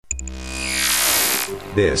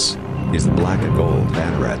This is the Black and Gold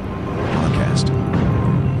Banneret podcast.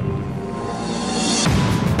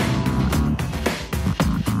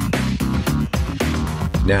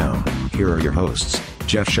 Now, here are your hosts,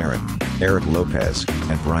 Jeff Sharon, Eric Lopez,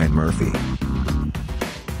 and Brian Murphy.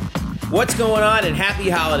 What's going on, and happy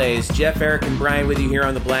holidays. Jeff, Eric, and Brian with you here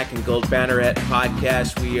on the Black and Gold Banneret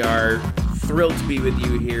podcast. We are thrilled to be with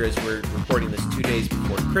you here as we're recording this 2 days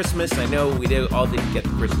before Christmas. I know we all didn't get the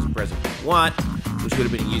Christmas present we want, which would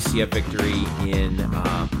have been a UCF victory in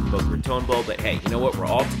Boca Raton Bowl. But hey, you know what? We're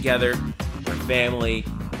all together. We're family.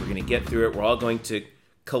 We're going to get through it. We're all going to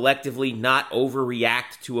collectively not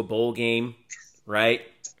overreact to a bowl game, right?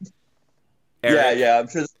 Eric? Yeah. I'm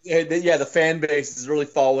sure. Yeah, the fan base is really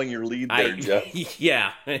following your lead there, Jeff.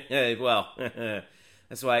 Yeah. Well,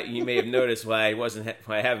 that's why you may have noticed why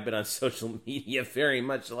I haven't been on social media very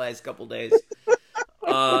much the last couple days.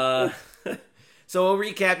 So we'll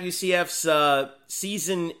recap UCF's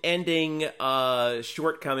season-ending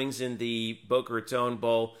shortcomings in the Boca Raton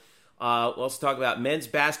Bowl. We'll also talk about men's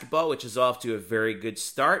basketball, which is off to a very good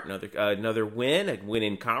start. Another win, a win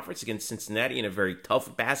in conference against Cincinnati in a very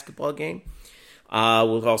tough basketball game.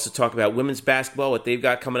 We'll also talk about women's basketball, what they've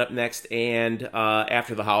got coming up next and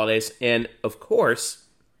after the holidays. And, of course,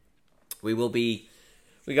 we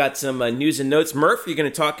got some news and notes. Murph, you're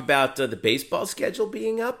going to talk about the baseball schedule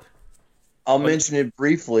being up? I'll mention it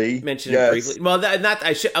briefly. Well,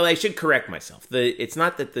 I should correct myself. It's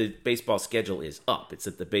not that the baseball schedule is up. It's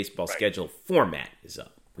that the baseball schedule format is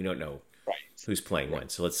up. We don't know who's playing when.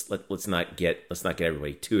 So let's not get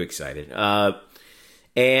everybody too excited.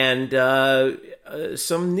 And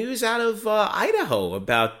some news out of Idaho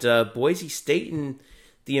about Boise State and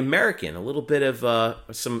the American. A little bit of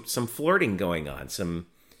some flirting going on.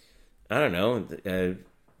 I don't know.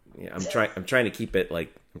 I'm trying to keep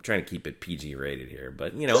it PG rated here,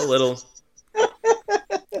 but a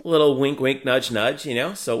little wink, wink, nudge, nudge.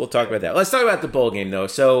 So we'll talk about that. Let's talk about the bowl game though.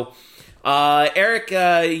 So, Eric,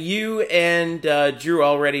 you and Drew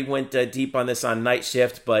already went deep on this on Night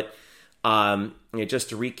Shift, but just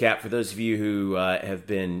to recap for those of you who have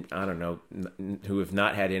been, who have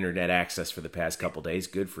not had internet access for the past couple days,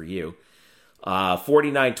 good for you.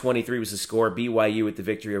 49-23 was the score. BYU with the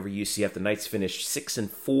victory over UCF. The Knights finished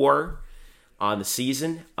 6-4 on the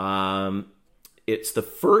season. It's the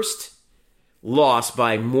first loss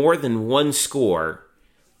by more than one score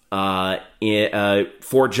for a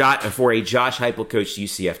Josh Heupel coached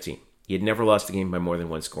UCF team. He had never lost a game by more than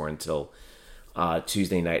one score until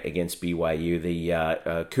Tuesday night against BYU.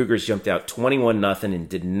 The Cougars jumped out 21-0 and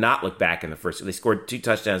did not look back in the first. They scored 2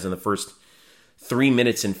 touchdowns in the first 3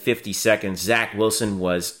 minutes and 50 seconds. Zach Wilson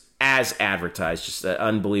was as advertised. Just an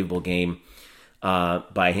unbelievable game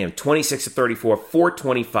by him. 26-34,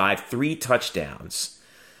 425, 3 touchdowns.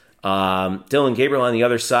 Dylan Gabriel on the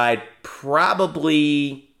other side,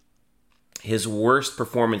 probably his worst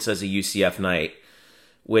performance as a UCF Knight,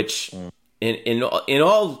 which in all,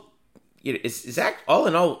 all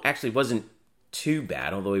in all actually wasn't too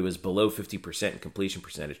bad, although he was below 50% in completion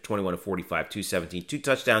percentage. 21-45, 217, 2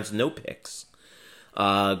 touchdowns, no picks.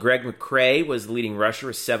 Greg McCrae was the leading rusher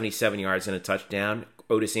with 77 yards and a touchdown.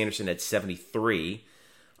 Otis Anderson had 73.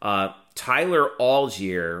 Tyler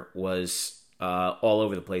Allgeier was all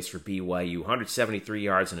over the place for BYU. 173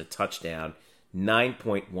 yards and a touchdown,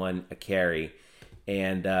 9.1 a carry.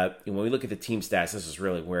 And when we look at the team stats, this is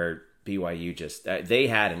really where BYU just they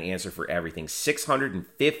had an answer for everything.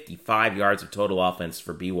 655 yards of total offense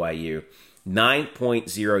for BYU.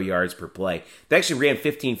 9.0 yards per play. They actually ran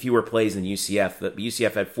 15 fewer plays than UCF. The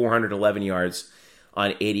UCF had 411 yards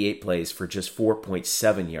on 88 plays for just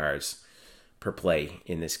 4.7 yards per play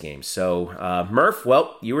in this game. So, Murph,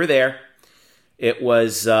 well, you were there. It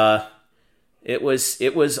was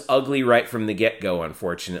ugly right from the get-go,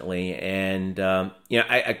 unfortunately. And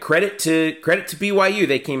I credit to BYU.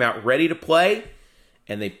 They came out ready to play,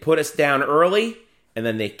 and they put us down early, and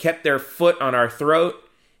then they kept their foot on our throat.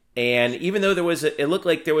 And even though it looked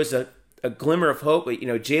like there was a glimmer of hope,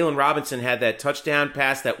 Jalen Robinson had that touchdown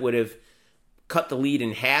pass that would have cut the lead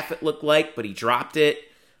in half, it looked like, but he dropped it.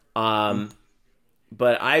 But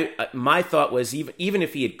my thought was even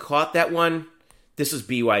if he had caught that one, this was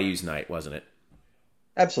BYU's night, wasn't it?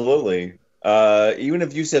 Absolutely. Even if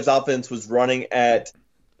UCF's offense was running at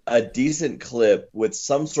a decent clip with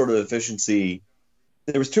some sort of efficiency,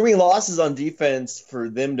 there was too many losses on defense for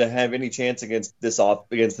them to have any chance against this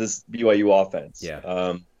BYU offense.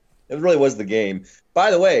 Yeah. It really was the game. By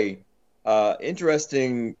the way,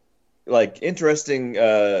 interesting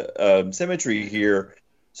symmetry here.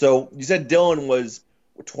 So you said Dylan was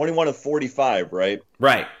 21 of 45, right?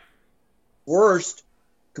 Right. Worst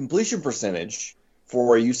completion percentage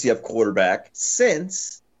for a UCF quarterback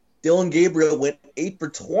since Dylan Gabriel went 8 for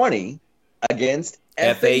 20 against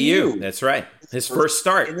FAU. That's right. His first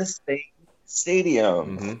start in the same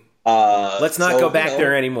stadium. Mm-hmm. Let's not go back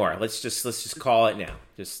there anymore. Let's just call it now.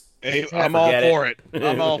 I'm all for it.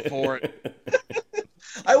 I'm all for it.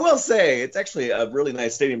 I will say it's actually a really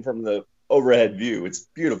nice stadium from the overhead view. It's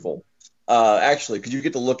beautiful, actually, because you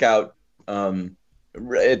get to look out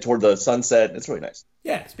toward the sunset. It's really nice.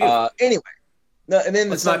 Yeah, it's beautiful. Anyway, no, and then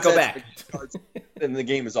let's not go back. And the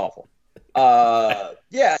game is awful.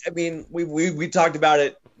 Yeah, I mean, we talked about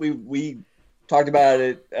it. We talked about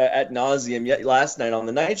it ad nauseum yet last night on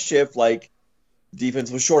the night shift. Like,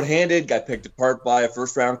 defense was shorthanded, got picked apart by a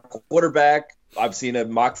first-round quarterback. I've seen a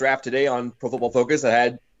mock draft today on Pro Football Focus that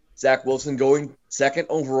had Zach Wilson going second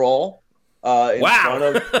overall.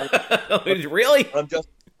 Wow! Really?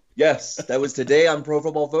 Yes, that was today on Pro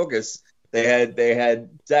Football Focus. They had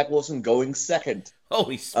Zach Wilson going second.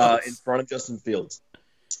 Holy smokes! In front of Justin Fields.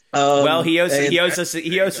 Well, he owes us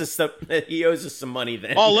some money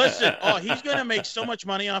then. Oh, listen. Oh, he's going to make so much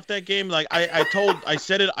money off that game. Like I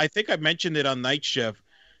said it. I think I mentioned it on Night Shift.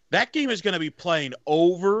 That game is going to be playing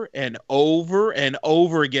over and over and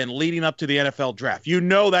over again, leading up to the NFL draft. You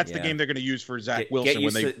know that's the game they're going to use for Zach Wilson.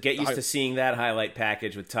 Get used to seeing that highlight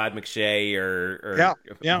package with Todd McShay or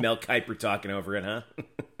Mel Kiper talking over it, huh?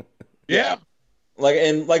 Yeah.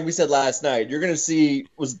 Like we said last night, you're going to see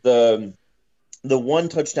was the one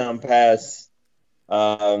touchdown pass.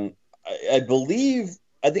 I think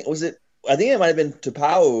it might have been to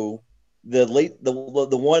Pau,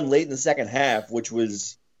 the one late in the second half, which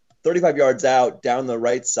was 35 yards out down the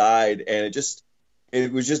right side, and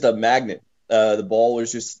it was just a magnet. The ball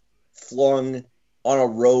was just flung on a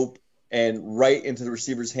rope and right into the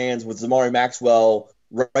receiver's hands with Zamari Maxwell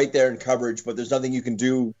right there in coverage, but there's nothing you can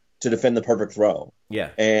do to defend the perfect throw.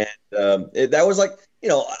 Yeah. And that was like,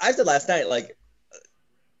 I said last night, like,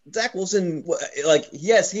 Zach Wilson, like,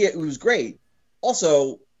 yes, he was great.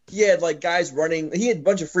 Also, he had like guys running. He had a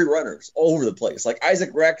bunch of free runners all over the place. Like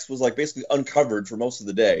Isaac Rex was like basically uncovered for most of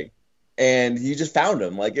the day, and he just found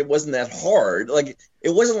him. Like it wasn't that hard. Like it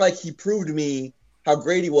wasn't like he proved to me how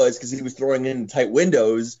great he was because he was throwing in tight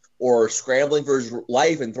windows or scrambling for his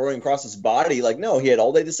life and throwing across his body. Like no, he had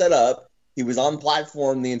all day to set up. He was on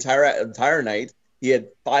platform the entire night. He had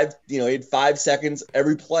 5 seconds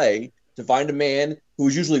every play to find a man who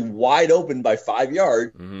was usually wide open by 5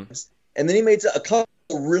 yards. Mm-hmm. And then he made a couple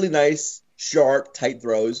really nice, sharp, tight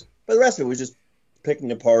throws. But the rest of it was just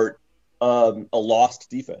picking apart a lost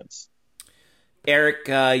defense. Eric,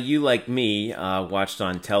 you like me watched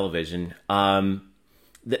on television.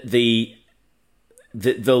 This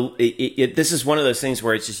is one of those things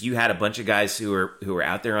where it's just you had a bunch of guys who were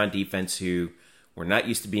out there on defense who were not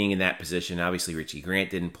used to being in that position. Obviously, Richie Grant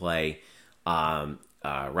didn't play.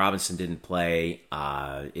 Robinson didn't play.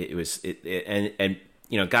 God bless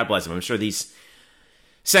him. I'm sure these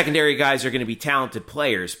secondary guys are going to be talented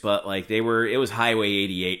players, but like it was Highway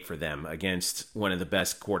 88 for them against one of the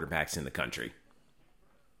best quarterbacks in the country.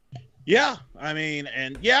 Yeah, I mean,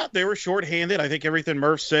 they were shorthanded. I think everything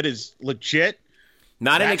Murph said is legit.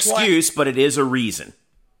 Not an excuse, but it is a reason.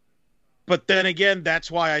 But then again, that's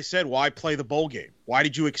why I said, why play the bowl game? Why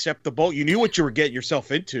did you accept the bowl? You knew what you were getting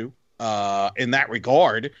yourself into in that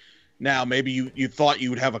regard. Now, maybe you thought you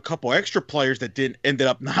would have a couple extra players that ended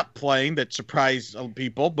up not playing that surprised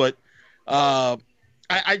people. But I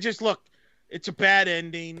just, look, it's a bad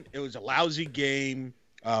ending. It was a lousy game.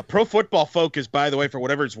 Pro Football Focus, by the way, for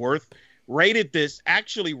whatever it's worth, rated this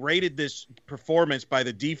performance by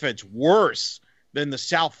the defense worse than the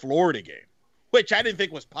South Florida game, which I didn't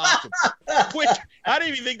think was possible. I didn't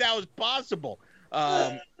even think that was possible.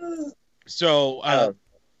 That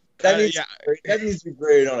needs to be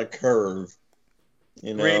graded on a curve.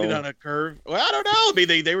 Graded on a curve. Well, I don't know. I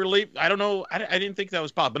mean, they were I don't know. I didn't think that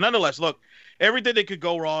was possible. But nonetheless, look, everything that could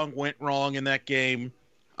go wrong went wrong in that game.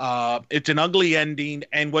 It's an ugly ending.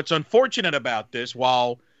 And what's unfortunate about this,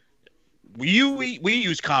 while we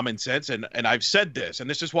use common sense, and I've said this, and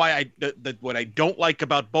this is why what I don't like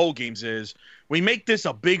about bowl games is we make this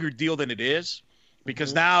a bigger deal than it is.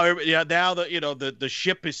 Because now the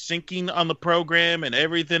ship is sinking on the program and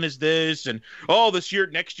everything is this and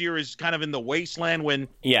next year is kind of in the wasteland when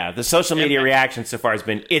the social media reaction so far has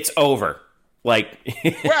been it's over, right,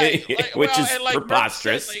 which is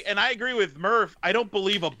preposterous. Said, and I agree with Murph. I don't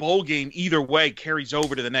believe a bowl game either way carries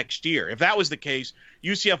over to the next year. If that was the case,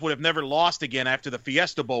 UCF would have never lost again after the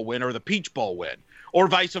Fiesta Bowl win or the Peach Bowl win, or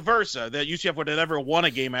vice versa. That UCF would have never won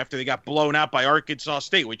a game after they got blown out by Arkansas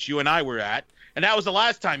State, which you and I were at. And that was the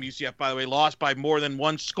last time UCF, by the way, lost by more than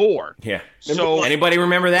one score. Yeah. So anybody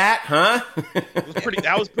remember that? Huh?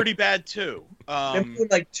 that was pretty bad too. Remember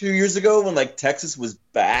like 2 years ago when like Texas was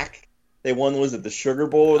back? They won, was it the Sugar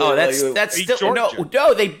Bowl? Oh, that's still Georgia.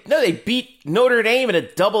 no. They beat Notre Dame in a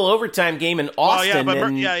double overtime game in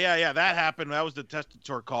Austin. Yeah, that happened. That was the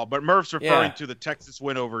testator call. But Murph's referring to the Texas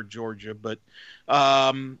win over Georgia. But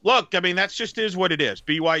look, I mean, that's just is what it is.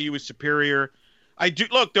 BYU is superior.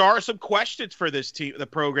 There are some questions for this team, the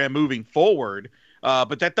program moving forward,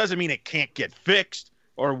 but that doesn't mean it can't get fixed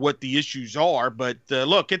or what the issues are. But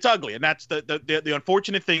look, it's ugly, and that's the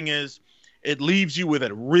unfortunate thing is. It leaves you with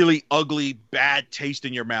a really ugly, bad taste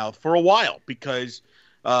in your mouth for a while because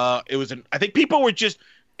it was I think people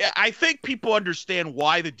understand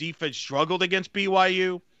why the defense struggled against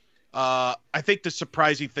BYU. I think the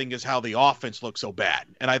surprising thing is how the offense looked so bad.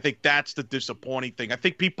 And I think that's the disappointing thing. I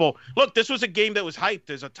think this was a game that was hyped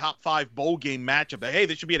as a top 5 bowl game matchup. That, hey,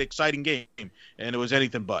 this should be an exciting game. And it was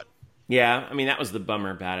anything but. Yeah, I mean, that was the bummer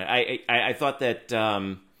about it. I thought that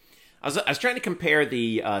I was trying to compare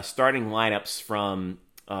the starting lineups from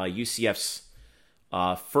UCF's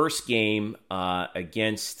first game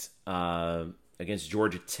against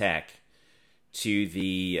Georgia Tech to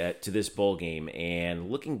this bowl game, and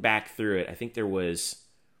looking back through it, I think there was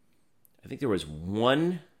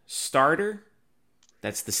one starter.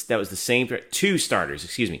 That was the same. 2 starters.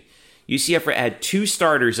 Excuse me. UCF had 2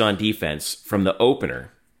 starters on defense from the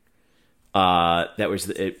opener. That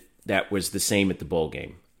was the same at the bowl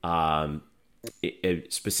game.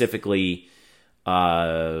 Specifically,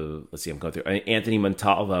 let's see, I'm going through Anthony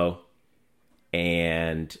Montalvo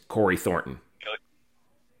and Corey Thornton.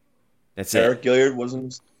 That's Eric it. Gilliard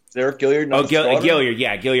wasn't. Eric Gilliard not Gilliard.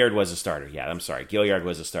 Yeah, Gilliard was a starter. Yeah, I'm sorry, Gilliard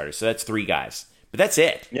was a starter. So that's 3 guys, but that's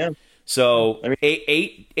it. Yeah. So I mean,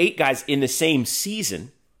 eight guys in the same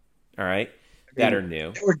season. All right. That are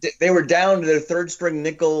new. They were down to their 3rd string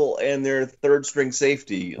nickel and their 3rd string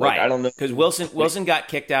safety. Right. I don't know because Wilson got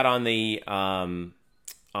kicked out on the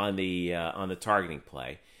targeting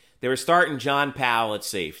play. They were starting John Powell at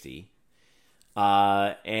safety,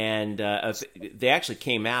 and they actually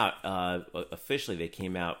came out officially. They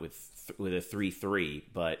came out with a 3-3,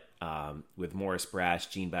 but with Morris Brash,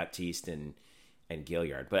 Jean Baptiste, and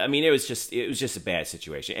Gilliard. But I mean, it was just a bad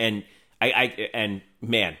situation, and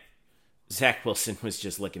man. Zach Wilson was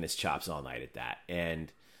just licking his chops all night at that, and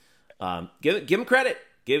give him credit.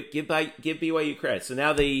 Give BYU credit. So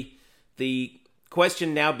now the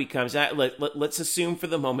question now becomes: let's assume for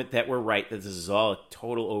the moment that we're right, that this is all a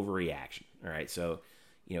total overreaction. All right, so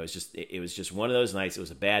it was just one of those nights. It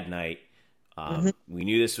was a bad night. We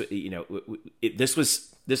knew this. This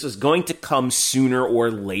was going to come sooner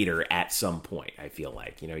or later at some point. I feel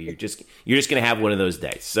like you're just going to have one of those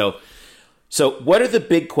days. So what are the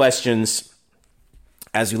big questions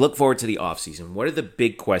as we look forward to the offseason? What are the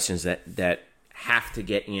big questions that have to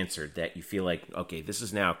get answered that you feel like, okay, this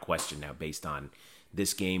is now a question now based on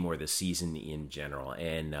this game or the season in general?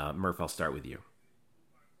 And Murph, I'll start with you.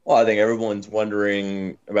 Well, I think everyone's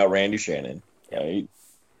wondering about Randy Shannon.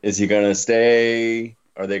 Is he going to stay?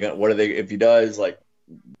 If he does, what are they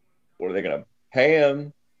going to pay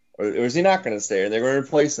him? Or is he not going to stay? Are they going to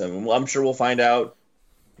replace him? Well, I'm sure we'll find out.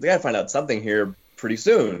 We got to find out something here pretty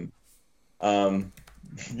soon,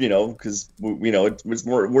 because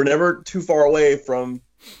we're never too far away from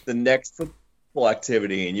the next football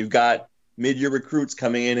activity, and you've got mid-year recruits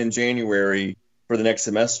coming in January for the next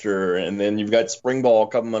semester, and then you've got spring ball a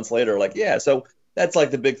couple months later. So that's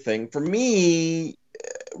the big thing for me,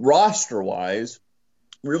 roster-wise.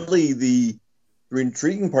 Really, the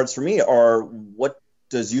intriguing parts for me are what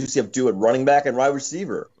does UCF do at running back and wide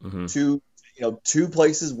receiver? Mm-hmm. Two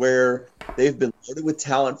places where they've been loaded with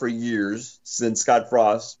talent for years since Scott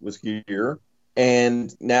Frost was here.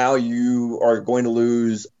 And now you are going to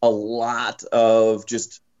lose a lot of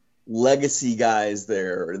just legacy guys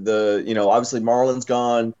there. Obviously Marlon's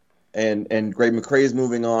gone and Greg McCrae is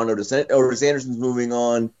moving on. Otis Anderson's moving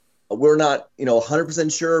on. We're not,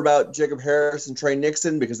 100% sure about Jacob Harris and Trey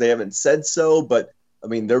Nixon because they haven't said so, but I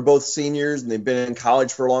mean, they're both seniors and they've been in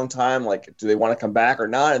college for a long time. Do they want to come back or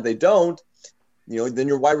not? If they don't, then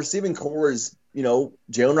your wide receiving core is,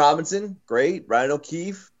 Jalen Robinson, great. Ryan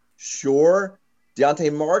O'Keefe, sure.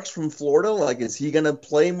 Deontay Marks from Florida, is he going to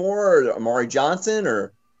play more? Or Amari Johnson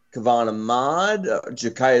or Kavon Ahmad,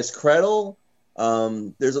 Jakias Credle?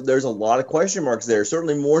 There's a lot of question marks there,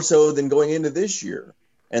 certainly more so than going into this year.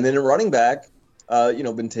 And then in running back,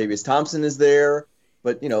 Bentavious Thompson is there.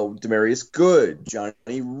 But Demarius Good, Johnny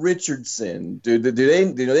Richardson, do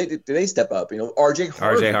they step up?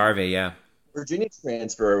 RJ Harvey, yeah, Virginia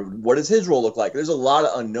transfer. What does his role look like? There's a lot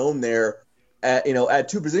of unknown there. at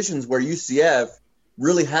two positions where UCF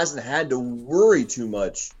really hasn't had to worry too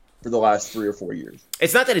much for the last 3 or 4 years.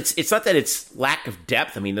 It's not that it's lack of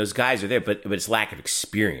depth. I mean, those guys are there, but it's lack of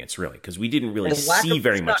experience, really, because we didn't really see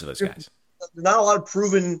very much of those guys. There's not a lot of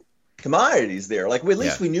proven commodities there. Like, at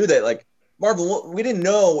least we knew that, like, we didn't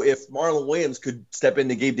know if Marlon Williams could step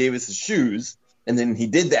into Gabe Davis's shoes, and then he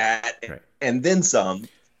did that, and then some.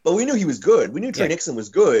 But we knew he was good. We knew Trey Nixon was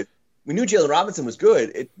good. We knew Jalen Robinson was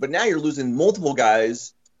good. But now you're losing multiple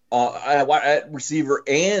guys at receiver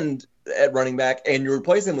and at running back, and you're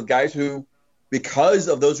replacing them with guys who, because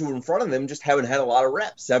of those who were in front of them, just haven't had a lot of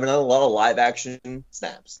reps, haven't had a lot of live action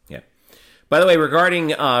snaps. Yeah. By the way, regarding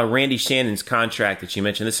Randy Shannon's contract that you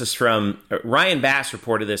mentioned, this is from Ryan Bass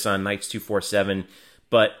reported this on Knights 247,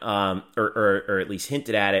 but or at least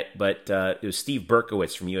hinted at it. But it was Steve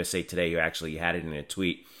Berkowitz from USA Today who actually had it in a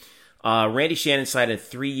tweet. Randy Shannon signed a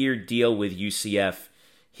 3-year deal with UCF.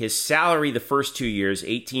 His salary the first 2 years,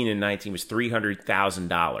 18 and 19, was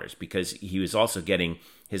 $300,000 because he was also getting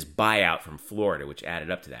his buyout from Florida, which added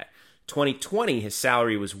up to that. 2020, his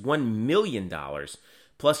salary was $1 million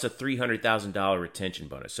plus a $300,000 retention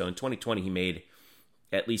bonus. So in 2020, he made,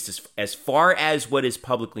 at least as far as what is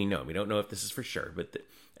publicly known, we don't know if this is for sure, but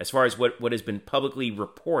as far as what has been publicly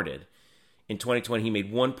reported, in 2020, he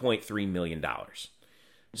made $1.3 million.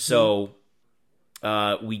 So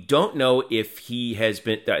we don't know if he has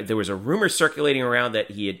been. There was a rumor circulating around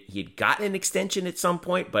that he had gotten an extension at some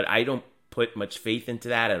point, but I don't put much faith into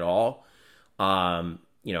that at all. I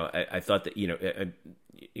thought that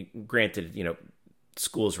granted,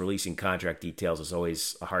 schools releasing contract details is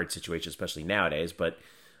always a hard situation, especially nowadays. But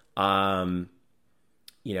as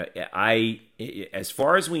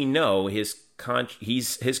far as we know, his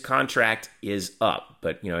contract is up.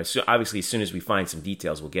 But obviously, as soon as we find some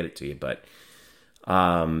details, we'll get it to you. But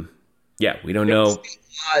we don't know. It's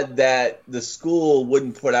odd that the school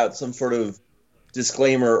wouldn't put out some sort of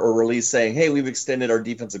disclaimer or release saying, "Hey, we've extended our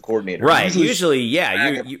defensive coordinator." Right. Usually,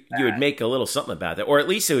 you would make a little something about that, or at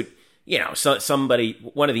least it would. Somebody,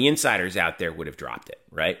 one of the insiders out there would have dropped it,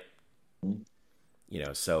 right?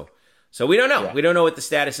 So we don't know. Yeah. We don't know what the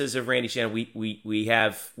status is of Randy Shannon. We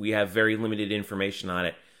have very limited information on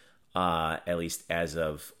it, at least as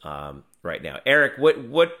of right now. Eric,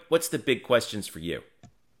 what's the big questions for you?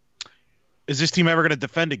 Is this team ever going to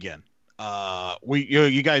defend again?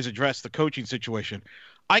 You guys addressed the coaching situation.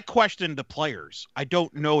 I question the players. I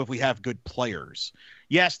don't know if we have good players.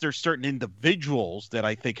 Yes, there's certain individuals that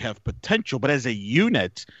I think have potential, but as a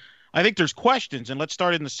unit, I think there's questions. And let's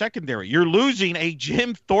start in the secondary. You're losing a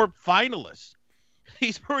Jim Thorpe finalist.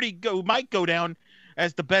 He's pretty good. Might go down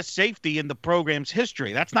as the best safety in the program's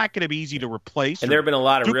history. That's not going to be easy to replace. And there have been a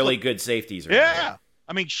lot of really good safeties. Yeah.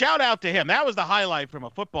 I mean, shout out to him. That was the highlight from a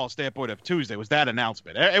football standpoint of Tuesday, was that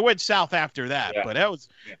announcement. It went south after that, but that was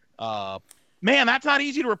man, that's not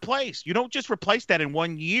easy to replace. You don't just replace that in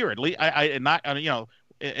 1 year. At least, not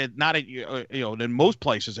in most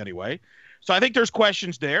places anyway. So I think there's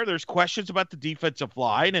questions there. There's questions about the defensive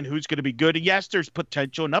line and who's going to be good. And yes, there's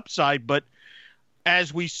potential and upside, but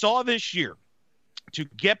as we saw this year, to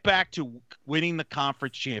get back to winning the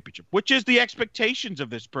conference championship, which is the expectations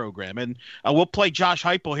of this program, and we'll play Josh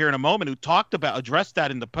Heupel here in a moment, who addressed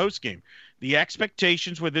that in the postgame. The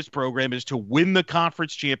expectations with this program is to win the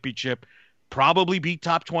conference championship, probably be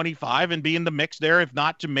top 25 and be in the mix there, if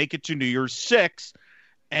not to make it to New Year's 6.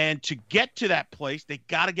 And to get to that place, they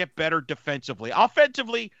got to get better defensively.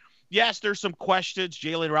 Offensively, yes, there's some questions.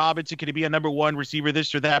 Jalen Robinson, could he be a number 1 receiver,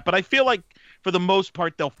 this or that? But I feel like for the most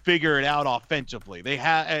part, they'll figure it out offensively. They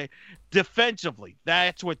have defensively,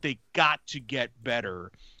 that's what they got to get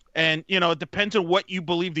better. And, it depends on what you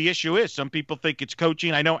believe the issue is. Some people think it's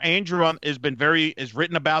coaching. I know Andrew has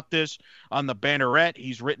written about this on the Banneret.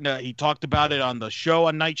 He talked about it on the show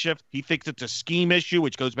on Night Shift. He thinks it's a scheme issue,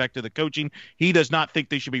 which goes back to the coaching. He does not think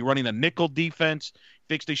they should be running a nickel defense. He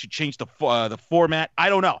thinks they should change the format. I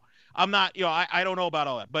don't know. I'm not, I don't know about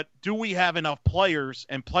all that. But do we have enough players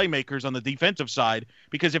and playmakers on the defensive side?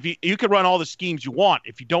 Because if you can run all the schemes you want,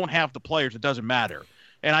 if you don't have the players, it doesn't matter.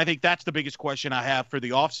 And I think that's the biggest question I have for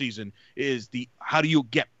the offseason is how do you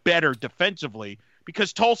get better defensively?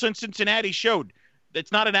 Because Tulsa and Cincinnati showed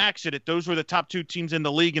it's not an accident. Those were the top 2 teams in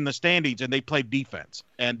the league in the standings, and they played defense.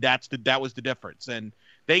 And that was the difference. And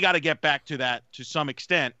they got to get back to that to some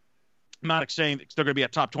extent. I'm not saying they're going to be a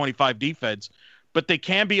top 25 defense, but they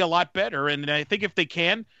can be a lot better. And I think if they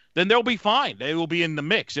can, then they'll be fine. They will be in the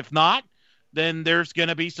mix. If not, then there's going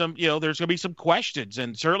to be some questions.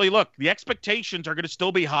 And certainly, look, the expectations are going to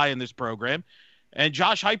still be high in this program. And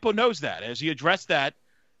Josh Heupel knows that as he addressed that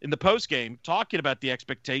in the postgame, talking about the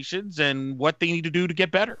expectations and what they need to do to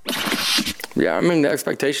get better. Yeah, I mean, the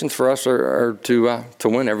expectations for us are to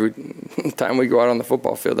win every time we go out on the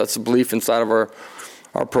football field. That's the belief inside of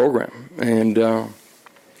our program. And,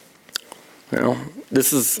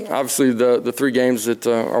 this is obviously the 3 games that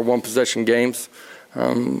are one-possession games.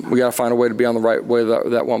 We got to find a way to be on the right way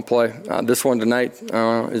of that one play. This one tonight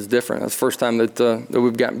is different. That's the first time that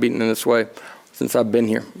we've gotten beaten in this way since I've been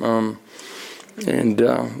here.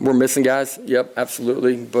 We're missing guys. Yep,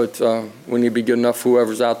 absolutely. But we need to be good enough,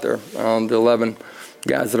 whoever's out there, the 11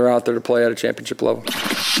 guys that are out there to play at a championship level.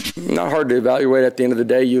 Not hard to evaluate at the end of the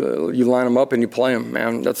day. You line them up and you play them,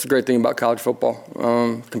 man. That's the great thing about college football.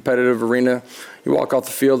 Competitive arena. You walk off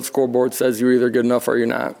the field, the scoreboard says you're either good enough or you're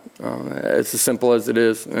not. It's as simple as it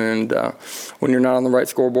is. And when you're not on the right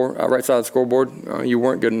scoreboard, right side of the scoreboard, you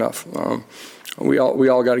weren't good enough. We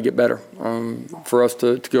all got to get better for us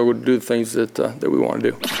to go do the things that we want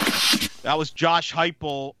to do. That was Josh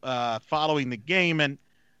Heupel following the game, and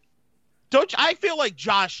I feel like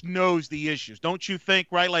Josh knows the issues, don't you think?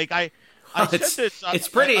 Right? Like I said this. It's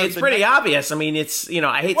pretty obvious. I mean, it's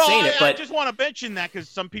I hate saying it, but I just want to mention that because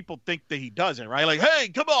some people think that he doesn't. Right? Like, hey,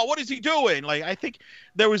 come on, what is he doing? Like, I think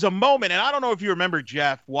there was a moment, and I don't know if you remember,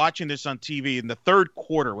 Jeff, watching this on TV in the third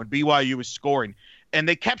quarter when BYU was scoring. And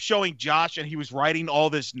they kept showing Josh, and he was writing all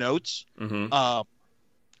this notes. Mm-hmm.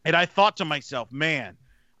 And I thought to myself, man,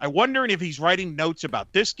 I'm wondering if he's writing notes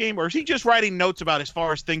about this game, or is he just writing notes about as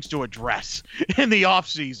far as things to address in the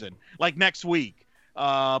offseason, like next week?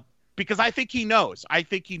 Because I think he knows. I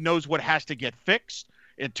think he knows what has to get fixed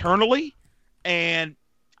internally. And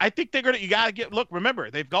I think you got to look, remember,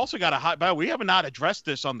 they've also got we have not addressed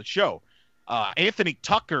this on the show. Anthony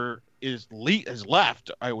Tucker is left,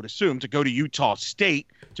 I would assume, to go to Utah State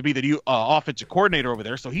to be the new offensive coordinator over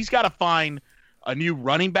there. So he's got to find a new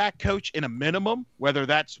running back coach in a minimum, whether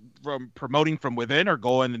that's from promoting from within or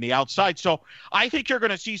going in the outside. So I think you're going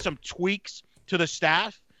to see some tweaks to the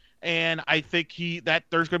staff, and I think there's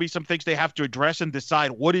going to be some things they have to address and decide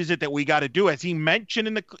what is it that we got to do, as he mentioned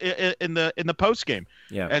in the post game.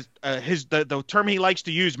 Yeah, as the term he likes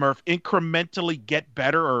to use, Murph, incrementally get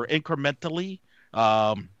better, or incrementally.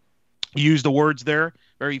 Use the words there,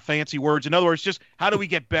 very fancy words. In other words, just how do we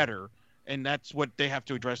get better? And that's what they have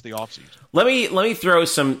to address the offseason. Let me throw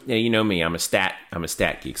some. You know me, I'm a stat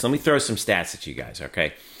geek. So let me throw some stats at you guys.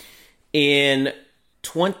 Okay, in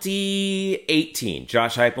 2018,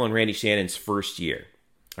 Josh Heupel and Randy Shannon's first year.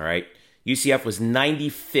 All right, UCF was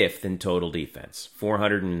 95th in total defense,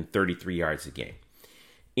 433 yards a game.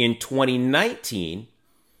 In 2019.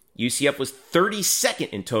 UCF was 32nd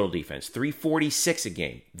in total defense, 346 a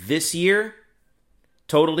game. This year,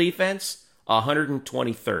 total defense,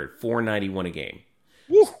 123rd, 491 a game.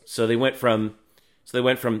 Woo. So they went from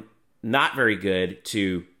not very good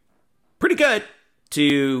to pretty good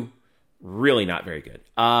to really not very good.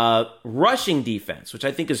 Rushing defense, which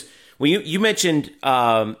I think is when you mentioned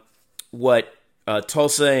what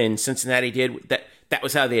Tulsa and Cincinnati did. That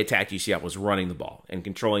was how they attacked UCF, was running the ball and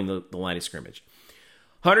controlling the line of scrimmage.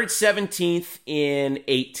 117th in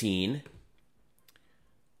 18,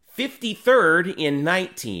 53rd in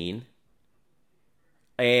 19,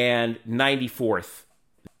 and 94th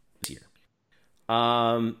this year.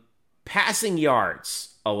 Passing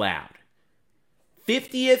yards allowed.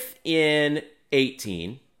 50th in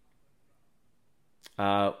 18.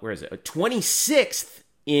 Where is it? 26th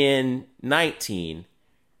in 19.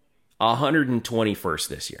 121st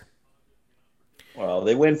this year. Well,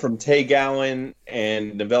 they went from Tay Gowan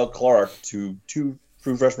and Neville Clark to 2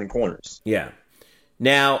 true freshman corners. Yeah.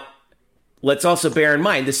 Now, let's also bear in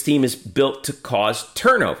mind this team is built to cause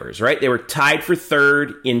turnovers, right? They were tied for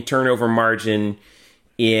 3rd in turnover margin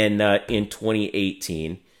in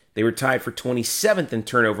 2018. They were tied for 27th in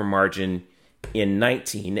turnover margin in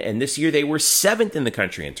 19, and this year they were 7th in the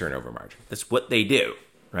country in turnover margin. That's what they do,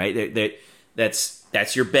 right?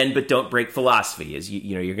 That's your bend but don't break philosophy. Is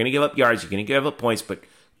you're going to give up yards, you're going to give up points, but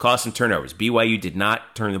cause some turnovers. BYU did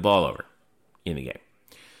not turn the ball over in the game,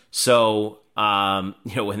 so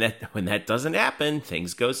when that doesn't happen,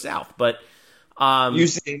 things go south. But you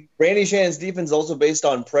see, Randy Shannon's defense is also based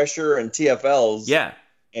on pressure and TFLs. Yeah,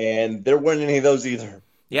 and there weren't any of those either.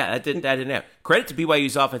 Yeah, that didn't happen. Credit to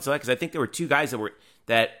BYU's offensive line, because I think there were 2 guys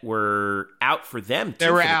that were out for them too. They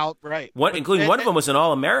were out, right? One of them was an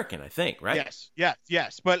All-American, I think, right?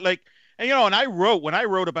 Yes. But and I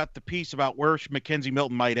wrote about the piece about where Mackenzie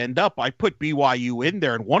Milton might end up, I put BYU in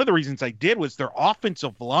there, and one of the reasons I did was their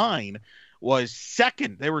offensive line was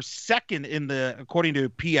second. They were second according to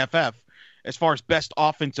PFF, as far as best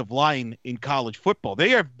offensive line in college football. They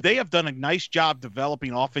have done a nice job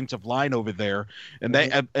developing offensive line over there, and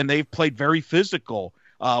they've played very physical,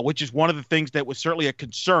 which is one of the things that was certainly a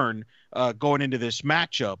concern going into this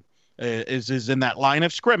matchup is in that line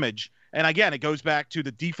of scrimmage. And again, it goes back to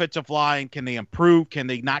the defensive line. Can they improve? Can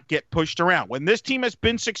they not get pushed around? When this team has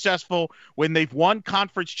been successful, when they've won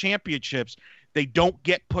conference championships, they don't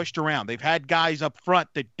get pushed around. They've had guys up front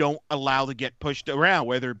that don't allow to get pushed around,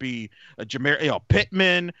 whether it be a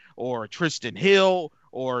Pittman or Tristan Hill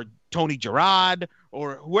or Tony Gerard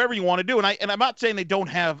or whoever you want to do. And I'm not saying they don't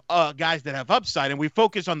have guys that have upside, and we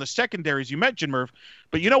focus on the secondaries you mentioned, Murph.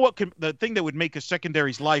 But you know what? The thing that would make a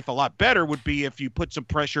secondary's life a lot better would be if you put some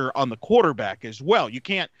pressure on the quarterback as well. You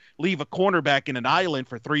can't leave a cornerback in an island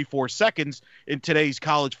for 3-4 seconds in today's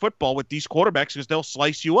college football with these quarterbacks because they'll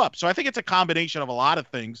slice you up. So I think it's a combination of a lot of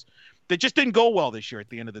things that just didn't go well this year at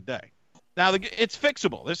the end of the day. Now, it's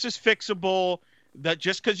fixable. This is fixable. That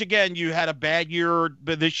just because, again, you had a bad year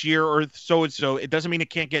this year or so-and-so, it doesn't mean it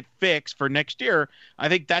can't get fixed for next year. I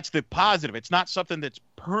think that's the positive. It's not something that's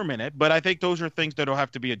permanent, but I think those are things that will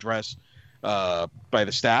have to be addressed by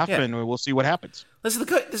the staff, and we'll see what happens. Listen,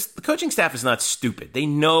 the coaching staff is not stupid. They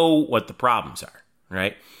know what the problems are,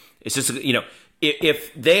 right? It's just,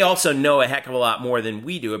 if they also know a heck of a lot more than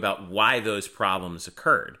we do about why those problems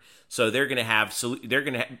occurred. So they're going to have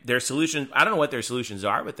their solutions. I don't know what their solutions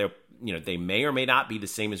are, but they may or may not be the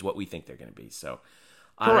same as what we think they're going to be. So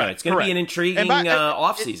I don't know. It's going to be an intriguing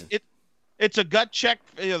offseason. It's a gut check.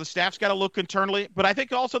 The staff's got to look internally, but I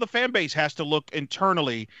think also the fan base has to look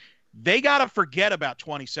internally. They got to forget about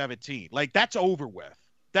 2017. Like, that's over with.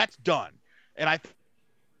 That's done. And I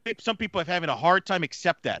think some people are having a hard time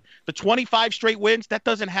accept that. The 25 straight wins, that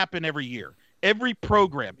doesn't happen every year. Every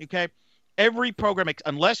program, okay? Every program,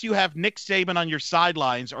 unless you have Nick Saban on your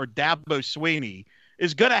sidelines or Dabo Swinney,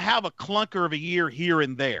 is going to have a clunker of a year here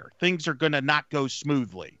and there. Things are going to not go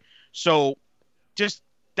smoothly. So just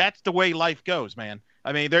that's the way life goes, man.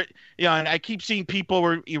 I mean, and I keep seeing people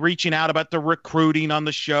reaching out about the recruiting on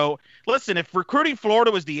the show. Listen, if recruiting Florida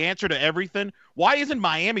was the answer to everything, why isn't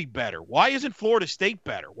Miami better? Why isn't Florida State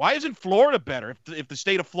better? Why isn't Florida better if the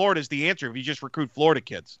state of Florida is the answer, if you just recruit Florida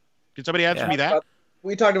kids? Can somebody answer me that?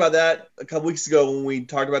 We talked about that a couple weeks ago when we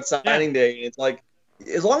talked about signing day. It's like,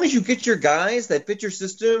 as long as you get your guys that fit your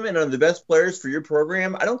system and are the best players for your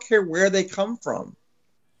program, I don't care where they come from.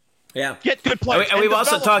 Yeah, get good players. And we've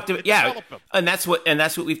also talked about and that's what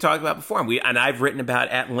we've talked about before. And I've written about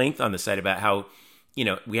at length on the site about how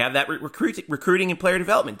we have that recruiting and player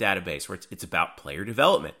development database where it's about player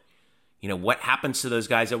development. What happens to those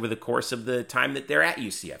guys over the course of the time that they're at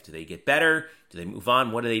UCF? Do they get better? Do they move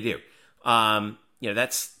on? What do they do?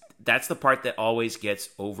 That's the part that always gets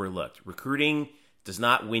overlooked. Recruiting does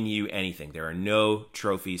not win you anything. There are no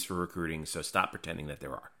trophies for recruiting, so stop pretending that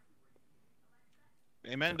there are.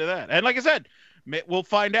 Amen to that. And like I said, we'll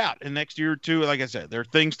find out in next year or two. Like I said, there are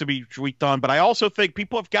things to be tweaked on, but I also think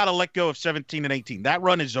people have got to let go of 17 and 18. That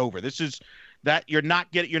run is over. This is that you're not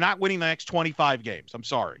winning the next 25 games. I'm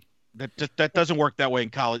sorry. That doesn't work that way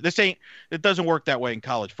in college. It doesn't work that way in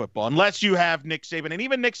college football unless you have Nick Saban, and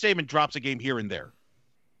even Nick Saban drops a game here and there.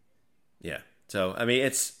 Yeah. So I mean,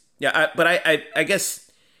 but I guess,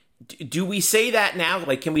 do we say that now?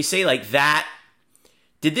 Like, can we say like that?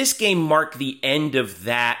 Did this game mark the end of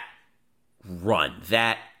that run,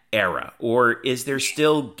 that era, or is there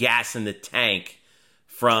still gas in the tank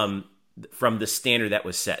from the standard that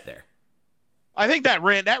was set there? I think that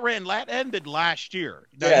ended last year.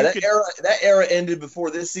 Now, that era ended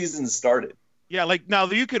before this season started. Yeah, like now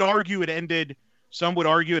you could argue it ended. Some would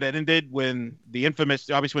argue it ended when the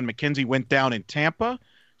infamous, obviously when McKenzie went down in Tampa.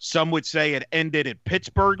 Some would say it ended at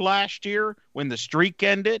Pittsburgh last year when the streak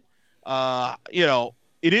ended.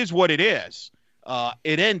 It is what it is.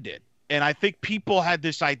 It ended. And I think people had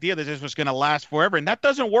this idea that this was going to last forever. And that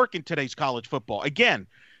doesn't work in today's college football. Again,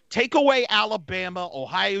 take away Alabama,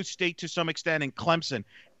 Ohio State to some extent, and Clemson.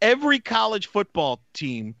 Every college football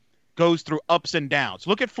team goes through ups and downs.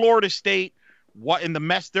 Look at Florida State, what in the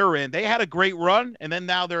mess they're in. They had a great run, and then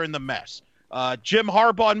now they're in the mess. Jim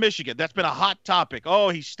Harbaugh in Michigan, that's been a hot topic. Oh,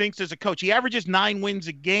 he stinks as a coach. He averages 9 wins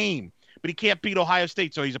a game, but he can't beat Ohio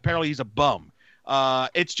State, so he's a bum.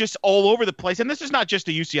 It's just all over the place. And this is not just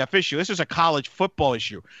a UCF issue. This is a college football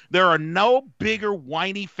issue. There are no bigger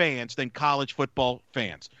whiny fans than college football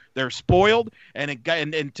fans. They're spoiled. And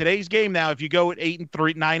in today's game now, if you go at 8-3,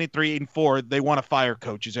 9-3, 8-4, they want to fire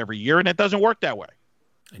coaches every year. And it doesn't work that way.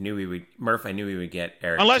 I knew we would get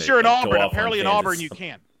Eric. Unless you're in Auburn. Apparently in Auburn you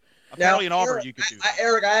can. Apparently in Auburn you can do that.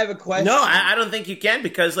 Eric, I have a question. No, I don't think you can,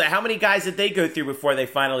 because how many guys did they go through before they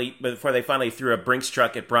finally threw a Brinks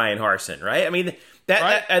truck at Brian Harsin, right? I mean,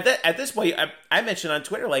 at this point, I mentioned on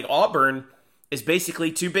Twitter, like, Auburn is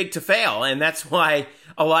basically too big to fail, and that's why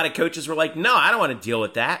a lot of coaches were like, no, I don't want to deal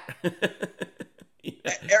with that.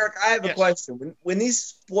 Eric, I have a question. When these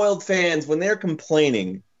spoiled fans, when they're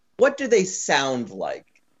complaining, what do they sound like?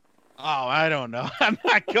 Oh, I don't know. I'm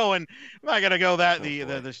not gonna go that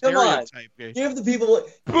the stereotype. Give the people.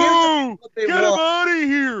 Boo! Get him out of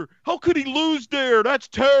here! How could he lose there? That's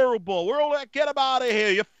terrible. We're all get him out of here.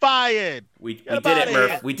 You're fired. We did it,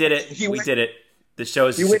 Murph. We did it. We did it. The show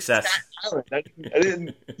is a success. I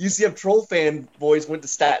didn't. UCF troll fan voice went to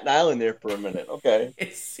Staten Island there for a minute. Okay.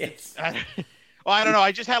 Well, I don't know.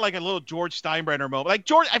 I just had like a little George Steinbrenner moment. Like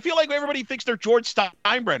George, I feel like everybody thinks they're George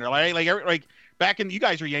Steinbrenner. Like back in, you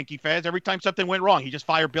guys are Yankee fans. Every time something went wrong, he just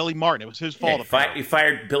fired Billy Martin. It was his fault. He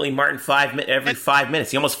fired Billy Martin every 5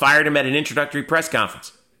 minutes. He almost fired him at an introductory press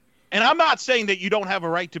conference. And I'm not saying that you don't have a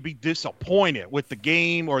right to be disappointed with the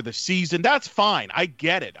game or the season. That's fine. I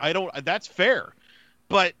get it. That's fair.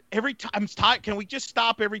 But every time, can we just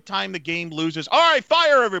stop every time the game loses? All right,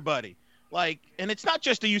 fire everybody. And it's not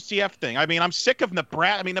just a UCF thing. I mean, I'm sick of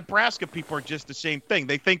Nebraska. I mean, Nebraska people are just the same thing.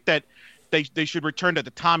 They think that they should return to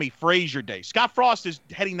the Tommy Frazier days. Scott Frost is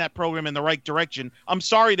heading that program in the right direction. I'm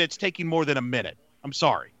sorry that it's taking more than a minute. I'm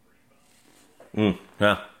sorry.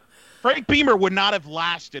 Yeah. Frank Beamer would not have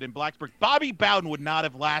lasted in Blacksburg. Bobby Bowden would not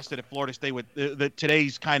have lasted at Florida State with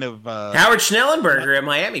today's kind of Howard Schnellenberger at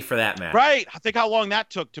Miami, for that matter. Right. I think how long that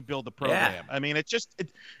took to build the program. Yeah. I mean,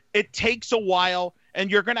 it takes a while, and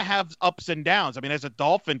you're going to have ups and downs. I mean, as a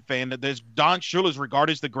Dolphin fan, Don Shula is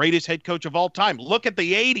regarded as the greatest head coach of all time. Look at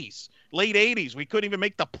the 80s. Late 80s. We couldn't even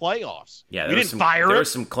make the playoffs. Yeah, we didn't fire him. There were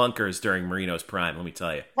some clunkers during Marino's prime, let me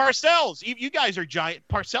tell you. Parcells. You guys are giant.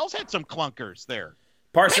 Parcells had some clunkers there.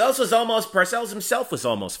 Parcells himself was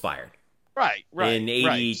almost fired. Right. In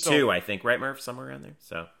 82, I think. Right, Murph? Somewhere around there.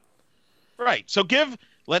 So. Right. So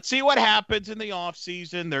let's see what happens in the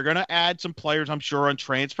offseason. They're going to add some players, I'm sure, on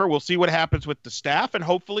transfer. We'll see what happens with the staff, and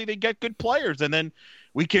hopefully they get good players. And then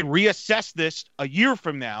we can reassess this a year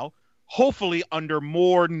from now, hopefully under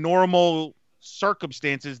more normal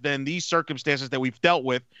circumstances than these circumstances that we've dealt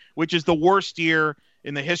with, which is the worst year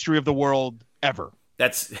in the history of the world ever.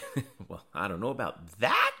 That's well, I don't know about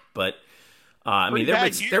that, but I mean, there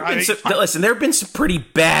have been some pretty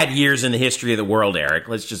bad years in the history of the world, Eric.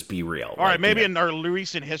 Let's just be real. All right, maybe in our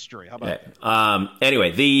recent history. How about that? Anyway,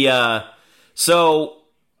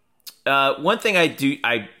 one thing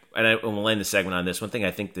we'll end the segment on this. One thing I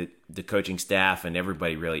think that the coaching staff and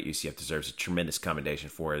everybody really at UCF deserves a tremendous commendation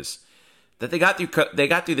for is that they got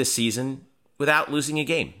through this season without losing a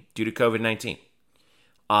game due to COVID-19,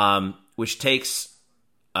 which takes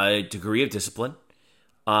a degree of discipline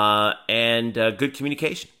and good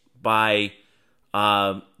communication by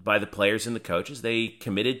the players and the coaches. They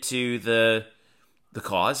committed to the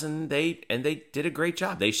cause, and they did a great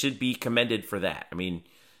job. They should be commended for that. I mean,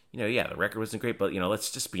 the record wasn't great, but let's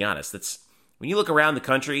just be honest. When you look around the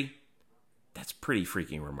country, that's pretty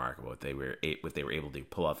freaking remarkable what they were able to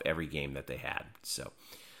pull off every game that they had. So,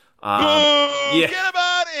 Get him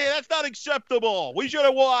out of here! That's not acceptable. We should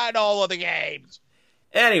have won all of the games.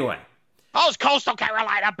 Anyway. How's Coastal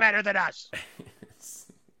Carolina better than us?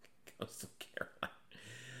 Coastal Carolina.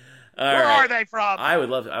 Where are they from? I would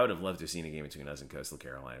have loved to have seen a game between us and Coastal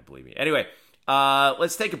Carolina, believe me. Anyway,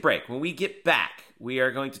 let's take a break. When we get back, we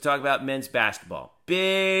are going to talk about men's basketball.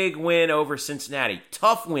 Big win over Cincinnati.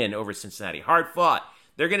 Tough win over Cincinnati. Hard fought.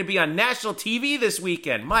 They're going to be on national TV this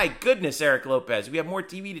weekend. My goodness, Eric Lopez. We have more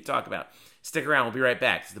TV to talk about. Stick around. We'll be right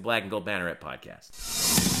back. It's the Black and Gold Banneret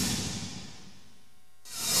Podcast.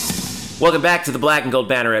 Welcome back to the Black and Gold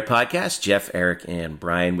Banneret Podcast. Jeff, Eric, and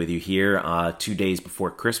Brian with you here 2 days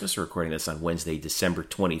before Christmas. We're recording this on Wednesday, December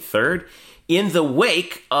 23rd. In the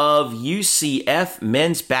wake of UCF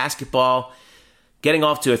men's basketball getting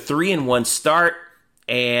off to a 3-1 start,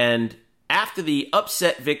 and after the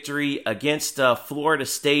upset victory against Florida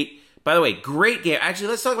State. By the way, great game. Actually,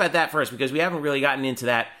 let's talk about that first, because we haven't really gotten into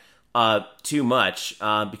that too much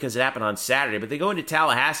because it happened on Saturday. But they go into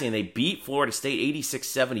Tallahassee and they beat Florida State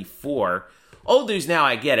 86-74. Old news now,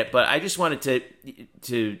 I get it, but I just wanted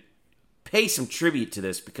to pay some tribute to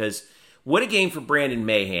this, because what a game for Brandon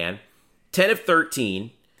Mahan. 10 of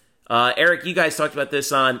 13. Eric, you guys talked about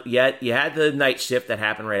this you had the night shift that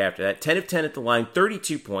happened right after that. 10 of 10 at the line,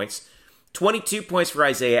 32 points. 22 points for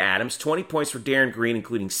Isaiah Adams, 20 points for Darren Green,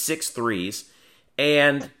 including 6 threes.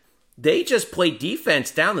 And they just played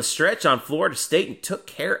defense down the stretch on Florida State and took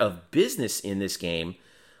care of business in this game.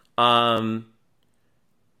 Wow,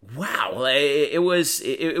 it was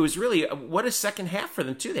really what a second half for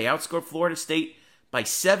them too. They outscored Florida State by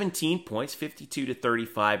 17 points,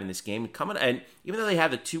 52-35 in this game. And even though they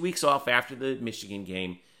had the 2 weeks off after the Michigan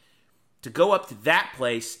game, to go up to that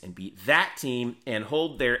place and beat that team and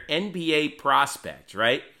hold their NBA prospect,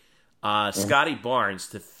 right? Scotty Barnes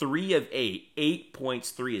to 3 of 8, 8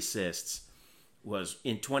 points, 3 assists, was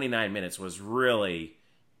in 29 minutes was really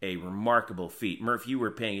a remarkable feat. Murph, you were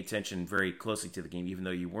paying attention very closely to the game, even though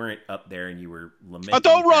you weren't up there and you were lamenting. Oh,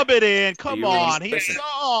 don't rub it in. Come on. Really,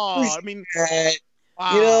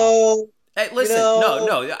 Wow. You know, hey, listen, you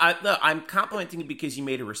know, no, I'm complimenting you because you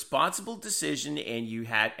made a responsible decision and you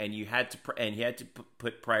had to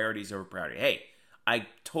put priorities over priority. Hey, I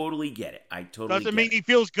totally get it. Doesn't mean he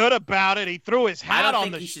feels good about it. He threw his hat on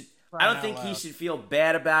the. I don't think he should feel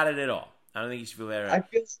bad about it at all. I don't think he should feel bad about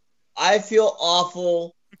it. I feel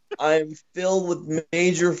awful. I'm filled with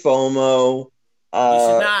major FOMO. You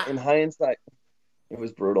should not. In hindsight, it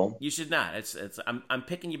was brutal. You should not. I'm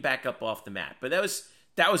picking you back up off the mat. But that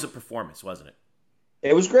was a performance, wasn't it?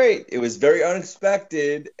 It was great. It was very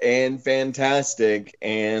unexpected and fantastic,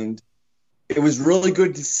 and it was really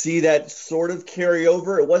good to see that sort of carry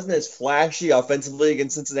over. It wasn't as flashy offensively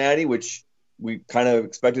against Cincinnati, which we kind of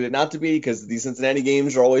expected it not to be because these Cincinnati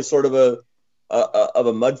games are always sort of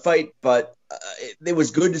a mud fight. But it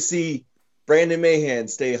was good to see Brandon Mahan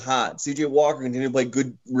stay hot. CJ Walker continued to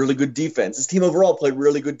play really good defense. This team overall played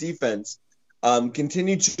really good defense.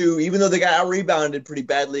 Continued to, even though they got out-rebounded pretty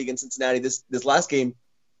badly against Cincinnati this last game,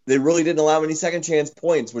 they really didn't allow any second chance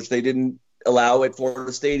points, which they didn't allow at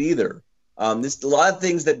Florida State either. A lot of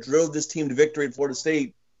things that drove this team to victory at Florida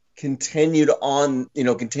State continued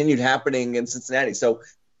happening in Cincinnati. So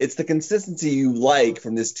it's the consistency you like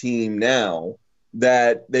from this team now,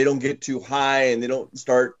 that they don't get too high and they don't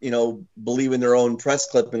start, believing their own press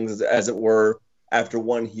clippings, as it were, after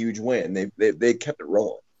one huge win. They kept it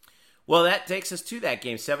rolling. Well, that takes us to that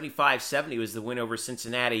game. 75-70 was the win over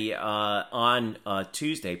Cincinnati on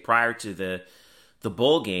Tuesday prior to the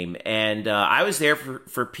bowl game. And I was there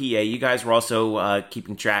for PA. You guys were also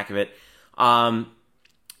keeping track of it.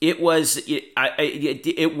 It was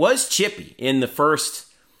chippy in the first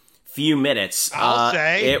few minutes. I'll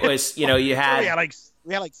say it was. You had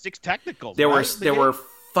we had like 6 technicals. There were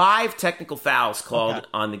 5 technical fouls called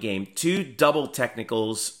on the game, 2 double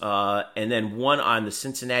technicals, and then 1 on the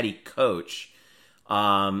Cincinnati coach.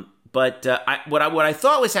 But what I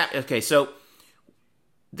thought was happening. Okay, so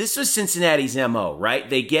this was Cincinnati's MO, right?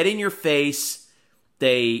 They get in your face,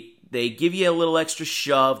 they give you a little extra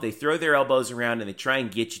shove, they throw their elbows around, and they try and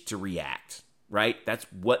get you to react, right? That's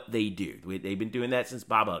what they do. They've been doing that since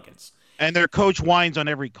Bob Huggins. And their coach whines on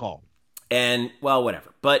every call. And, well,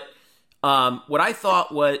 whatever. But what I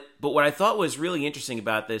thought was really interesting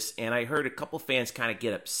about this, and I heard a couple fans kind of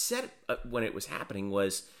get upset when it was happening,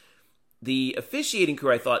 was the officiating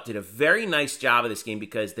crew, I thought, did a very nice job of this game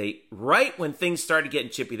because right when things started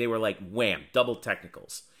getting chippy, they were like, wham, double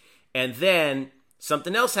technicals. And then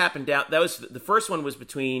something else happened down. That was the first one was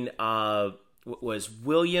between was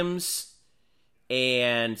Williams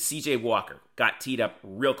and CJ Walker. Got teed up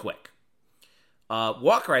real quick.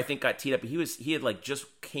 Walker, I think, got teed up. He had like just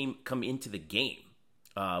come into the game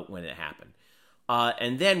when it happened.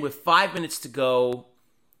 And then with 5 minutes to go,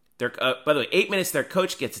 by the way, 8 minutes, their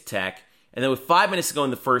coach gets a tech. And then with 5 minutes to go in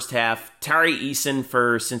the first half, Tari Eason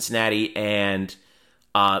for Cincinnati and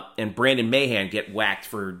Brandon Mahan get whacked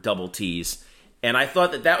for double T's. And I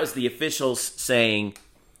thought that was the officials saying,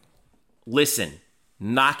 listen,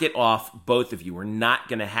 knock it off, both of you. We're not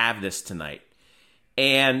going to have this tonight.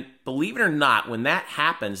 And believe it or not, when that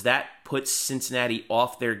happens, that puts Cincinnati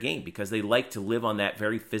off their game because they like to live on that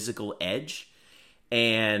very physical edge.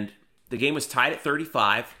 And the game was tied at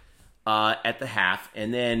 35 at the half.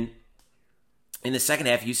 And then in the second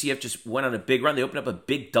half, UCF just went on a big run. They opened up a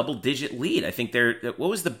big double-digit lead. I think what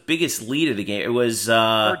was the biggest lead of the game? It was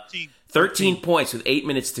 13 points with 8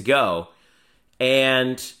 minutes to go.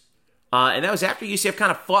 And that was after UCF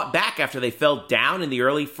kind of fought back after they fell down in the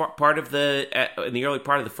early part of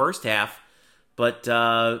the first half. But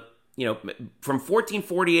from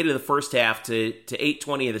 14:48 of the first half to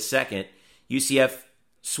 8:20 of the second, UCF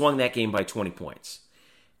swung that game by 20 points.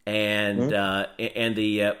 And by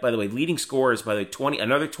the way, leading scorers,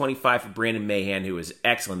 another 25 for Brandon Mahan, who was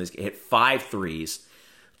excellent. He hit 5 threes.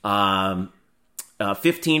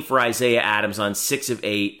 15 for Isaiah Adams on 6 of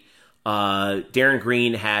 8. Darren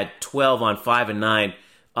Green had 12 on 5 and 9.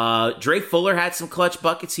 Dre Fuller had some clutch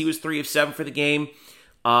buckets. He was 3 of 7 for the game.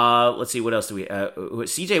 Let's see, what else do we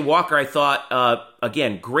CJ Walker, I thought,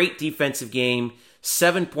 again, great defensive game.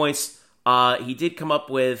 7 points. He did come up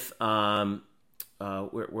with, where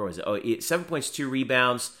was it? 7 points, 2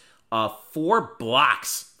 rebounds, 4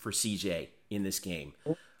 blocks for CJ in this game.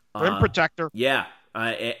 Rim protector. Yeah.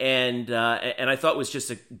 And I thought was just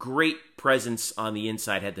a great presence on the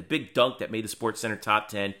inside. Had the big dunk that made the SportsCenter top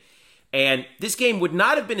 10. And this game would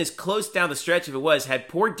not have been as close down the stretch if it was had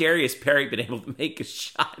poor Darius Perry been able to make a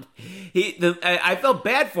shot. I felt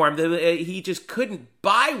bad for him. He just couldn't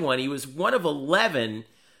buy one. He was 1 of 11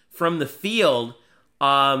 from the field,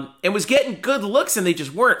 and was getting good looks, and they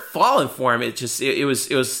just weren't falling for him. It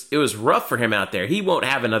was rough for him out there. He won't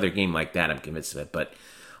have another game like that, I'm convinced of it. But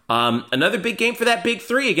another big game for that big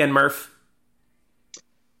three again, Murph.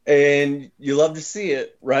 And you love to see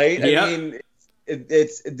it, right? Yep. I mean,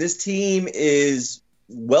 this team is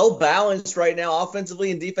well balanced right now,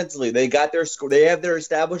 offensively and defensively. They got their score. They have their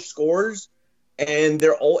established scores, and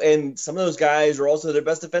some of those guys are also their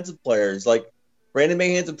best defensive players. Like Brandon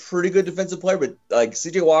Mahan's a pretty good defensive player, but like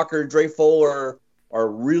C.J. Walker, Dre Fuller are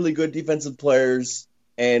really good defensive players.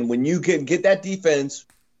 And when you can get that defense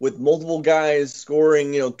with multiple guys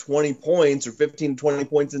scoring, 20 points or 15, 20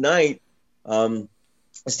 points a night,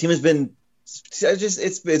 this team has been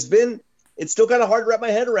it's still kind of hard to wrap my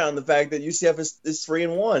head around the fact that UCF is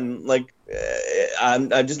 3-1. Like, I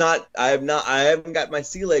haven't got my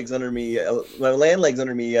sea legs under me, my land legs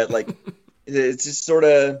under me yet. Like, it's just sort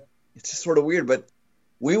of weird, but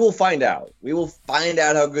we will find out. We will find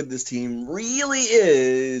out how good this team really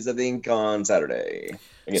is, I think, on Saturday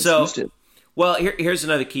against Houston. Well, here's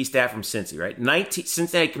another key stat from Cincy, right?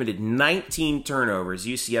 Cincinnati committed 19 turnovers.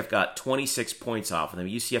 UCF got 26 points off of them.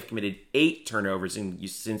 UCF committed 8 turnovers, and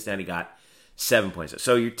Cincinnati got 7 points.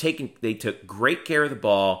 So they took great care of the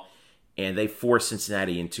ball, and they forced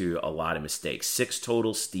Cincinnati into a lot of mistakes. 6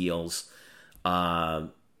 total steals.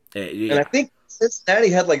 And I think Cincinnati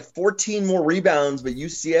had like 14 more rebounds, but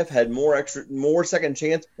UCF had more second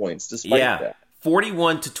chance points despite that.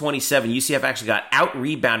 41-27. UCF actually got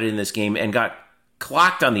out-rebounded in this game and got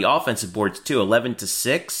clocked on the offensive boards too,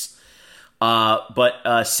 11-6.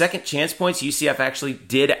 But second chance points, UCF actually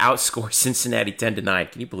did outscore Cincinnati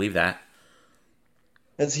 10-9. Can you believe that?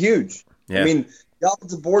 That's huge. Yeah. I mean, the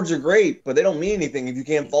offensive boards are great, but they don't mean anything if you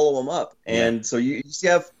can't follow them up. And so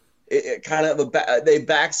UCF they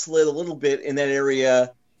backslid a little bit in that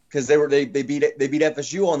area because they beat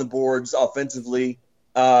FSU on the boards offensively.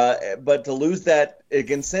 But to lose that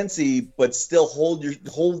against Cincy, but still hold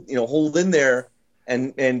in there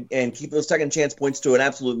and keep those second chance points to an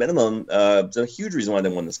absolute minimum, is a huge reason why they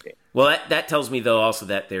won this game. Well, that tells me though also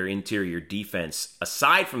that their interior defense,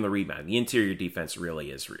 aside from the rebound, the interior defense really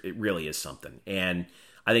is something, and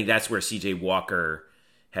I think that's where C.J. Walker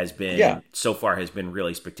has been so far has been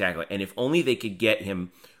really spectacular. And if only they could get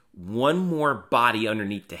him one more body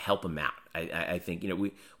underneath to help him out. I think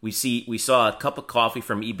we saw a cup of coffee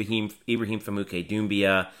from Ibrahim Famuke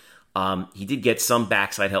Doumbia. He did get some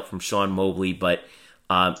backside help from Sean Mobley, but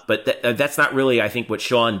that's not really I think what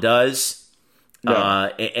Sean does. No.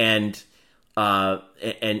 And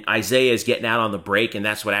Isaiah is getting out on the break, and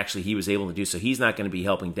that's what actually he was able to do. So he's not going to be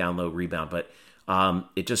helping down low rebound, but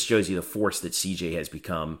it just shows you the force that CJ has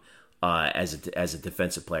become as a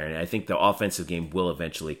defensive player, and I think the offensive game will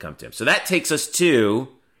eventually come to him. So that takes us to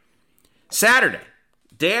Saturday,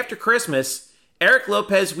 day after Christmas. Eric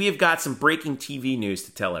Lopez, we have got some breaking TV news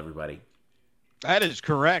to tell everybody. That is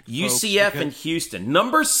correct. UCF and Houston.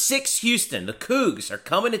 Number 6 Houston, the Cougs, are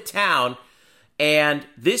coming to town, and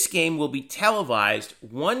this game will be televised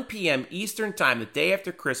 1 p.m. Eastern Time, the day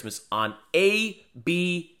after Christmas, on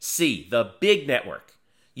ABC, the big network.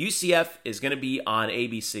 UCF is going to be on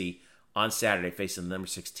ABC on Saturday, facing the number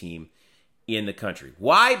 6 team in the country.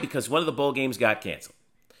 Why? Because one of the bowl games got canceled.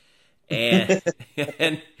 And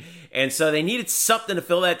and so they needed something to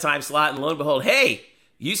fill that time slot, and lo and behold, hey,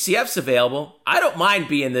 UCF's available. I don't mind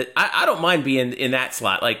being in that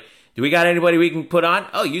slot. Like, do we got anybody we can put on?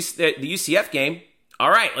 Oh, the UCF game. All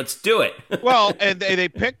right, let's do it. Well, and they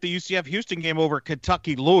picked the UCF Houston game over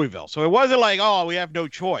Kentucky Louisville, so it wasn't like, oh, we have no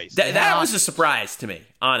choice. That was a surprise to me,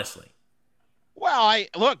 honestly. Well,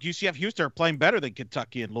 UCF Houston are playing better than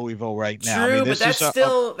Kentucky and Louisville right now. True, but that's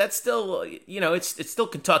still it's still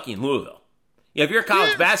Kentucky and Louisville. If you're a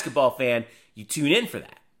college basketball fan, you tune in for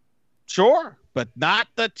that. Sure, but not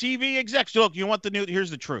the TV execs. Look, you want the news? Here's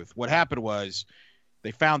the truth. What happened was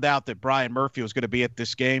they found out that Brian Murphy was going to be at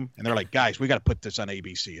this game, and they're like, guys, we got to put this on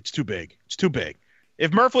ABC. It's too big. It's too big.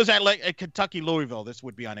 If Murph was at Kentucky Louisville, this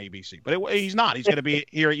would be on ABC, but he's not. He's going to be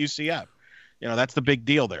here at UCF. That's the big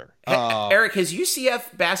deal there. Eric, has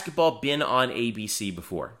UCF basketball been on ABC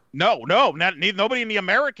before? No, nobody in the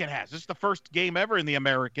American has. This is the first game ever in the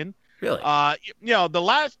American. Really? The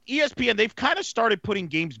last ESPN, they've kind of started putting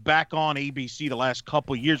games back on ABC the last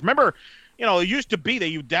couple of years. Remember, it used to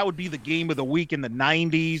be that would be the game of the week in the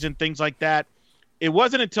 90s and things like that. It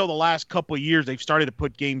wasn't until the last couple of years they've started to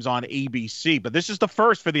put games on ABC. But this is the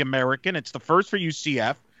first for the American. It's the first for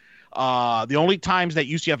UCF. The only times that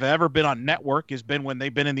UCF have ever been on network has been when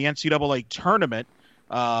they've been in the NCAA tournament.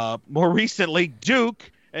 More recently,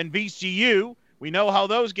 Duke and VCU. We know how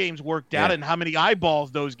those games worked out and how many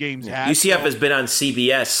eyeballs those games had. UCF has been on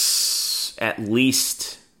CBS at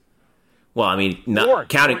least. Well, I mean,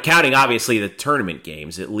 counting obviously the tournament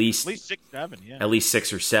games, at least 6, 7, yeah. At least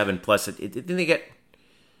 6 or 7 plus. Didn't we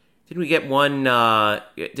get one?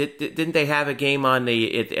 Didn't they have a game on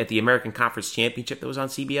at the American Conference Championship that was on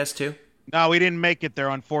CBS too? No, we didn't make it there,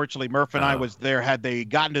 unfortunately. Murph and I was there. Had they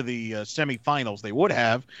gotten to the semifinals, they would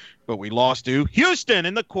have, but we lost to Houston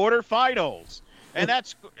in the quarterfinals. And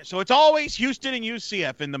so it's always Houston and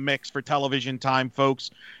UCF in the mix for television time,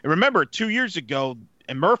 folks. And remember, 2 years ago,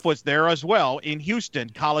 and Murph was there as well in Houston.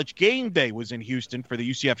 College Game Day was in Houston for the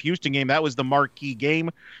UCF Houston game. That was the marquee game.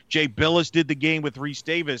 Jay Billis did the game with Reese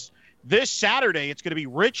Davis. This Saturday, it's going to be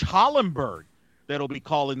Rich Hollenberg that'll be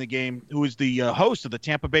calling the game, who is the host of the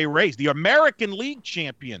Tampa Bay Rays, the American League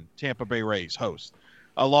champion Tampa Bay Rays host,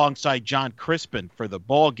 alongside John Crispin for the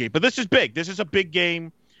ball game. But this is big. This is a big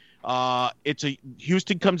game.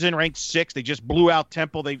 Houston comes in ranked 6th. They just blew out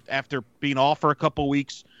Temple after being off for a couple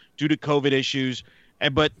weeks due to COVID issues.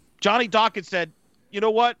 But Johnny Dawkins said, you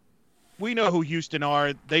know what? We know who Houston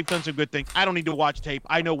are. They've done some good things. I don't need to watch tape.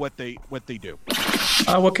 I know what they do.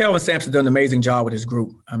 Well, Kelvin Sampson's done an amazing job with his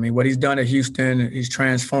group. I mean, what he's done at Houston, he's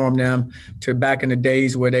transformed them to back in the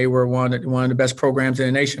days where they were one of the best programs in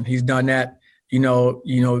the nation. He's done that,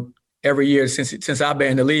 every year since I've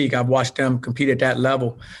been in the league. I've watched them compete at that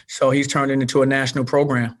level. So he's turned it into a national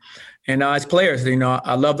program. And as players,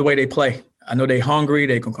 I love the way they play. I know they're hungry.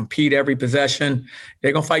 They can compete every possession.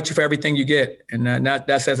 They're going to fight you for everything you get. And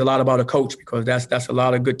that says a lot about a coach, because that's a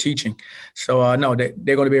lot of good teaching. So, no, they're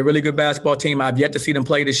going to be a really good basketball team. I've yet to see them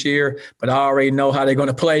play this year, but I already know how they're going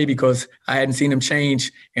to play because I hadn't seen them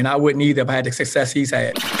change, and I wouldn't either if I had the success he's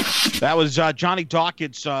had. That was Johnny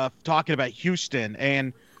Dawkins talking about Houston.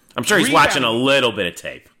 And I'm sure he's watching a little bit of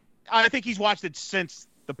tape. I think he's watched it since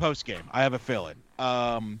the postgame. I have a feeling.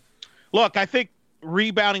 Look, I think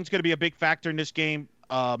rebounding is going to be a big factor in this game.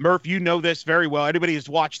 Murph, you know this very well. Anybody who's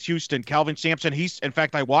watched Houston, Kelvin Sampson, in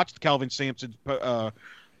fact, I watched Kelvin Sampson's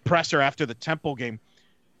presser after the Temple game.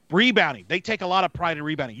 Rebounding, they take a lot of pride in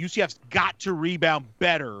rebounding. UCF's got to rebound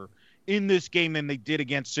better in this game than they did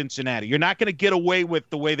against Cincinnati. You're not going to get away with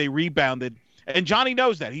the way they rebounded. And Johnny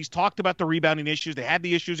knows that. He's talked about the rebounding issues. They had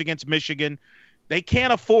the issues against Michigan. They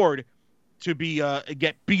can't afford to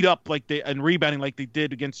get beat up and rebounding like they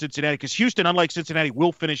did against Cincinnati, because Houston, unlike Cincinnati,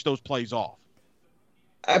 will finish those plays off.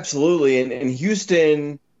 Absolutely. And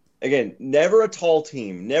Houston, again, never a tall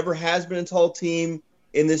team, never has been a tall team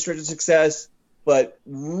in this stretch of success, but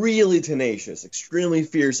really tenacious, extremely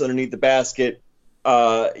fierce underneath the basket.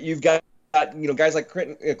 You've got guys like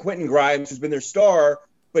Quentin Grimes, who's been their star,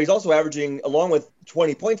 but he's also averaging, along with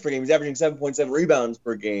 20 points per game, he's averaging 7.7 rebounds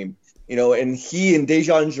per game. And he and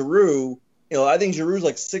Dejan Giroux, I think Giroux's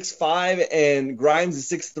like 6'5", and Grimes is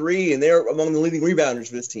 6'3", and they're among the leading rebounders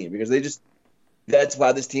for this team, because that's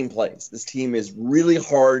why this team plays. This team is really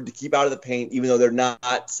hard to keep out of the paint, even though they're not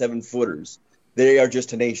 7-footers. They are just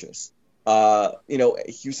tenacious.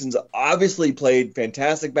 Houston's obviously played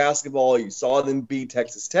fantastic basketball. You saw them beat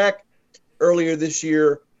Texas Tech earlier this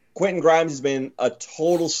year. Quentin Grimes has been a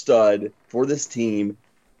total stud for this team.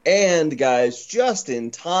 And, guys, just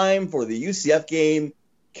in time for the UCF game,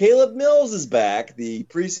 Caleb Mills is back, the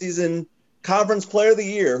preseason conference player of the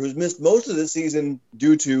year, who's missed most of the season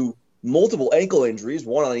due to multiple ankle injuries,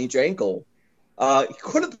 one on each ankle. He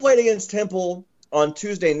could have played against Temple on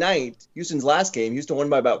Tuesday night, Houston's last game. Houston won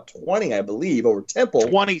by about 20, I believe, over Temple.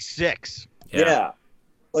 26. Yeah.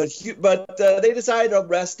 But they decided to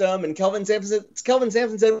rest him, and Kelvin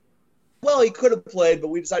Sampson said, well, he could have played, but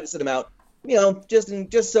we decided to sit him out,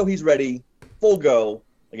 just so he's ready, full go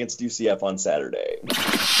against UCF on Saturday.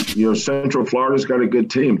 Central Florida's got a good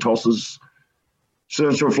team.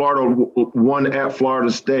 Central Florida won at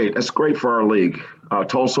Florida State. That's great for our league.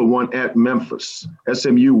 Tulsa won at Memphis.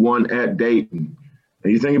 SMU won at Dayton.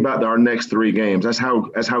 And you think about our next 3 games. That's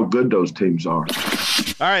how good those teams are.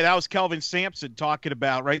 All right, that was Kelvin Sampson talking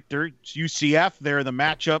about right there. It's UCF. They're the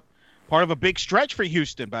matchup. Part of a big stretch for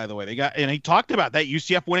Houston, by the way. And he talked about that.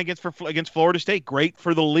 UCF win against Florida State. Great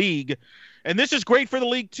for the league. And this is great for the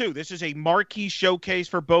league, too. This is a marquee showcase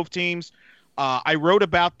for both teams. I wrote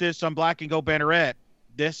about this on Black and Gold Banneret.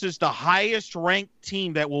 This is the highest-ranked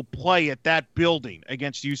team that will play at that building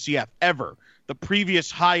against UCF ever. The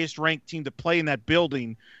previous highest-ranked team to play in that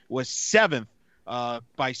building was 7th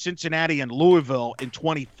by Cincinnati and Louisville in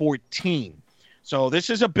 2014. So this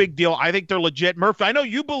is a big deal. I think they're legit. Murph, I know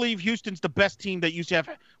you believe Houston's the best team that UCF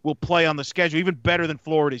will play on the schedule, even better than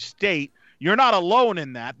Florida State. You're not alone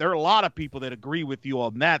in that. There are a lot of people that agree with you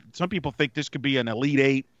on that. Some people think this could be an Elite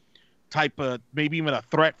Eight type of, maybe even a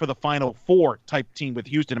threat for the Final Four type team with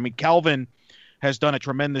Houston. I mean, Calvin has done a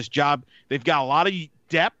tremendous job. They've got a lot of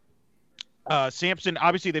depth. Sampson,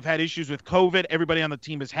 obviously, they've had issues with COVID. Everybody on the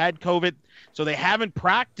team has had COVID, so they haven't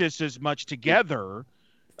practiced as much together.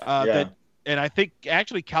 And I think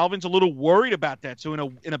actually Calvin's a little worried about that. So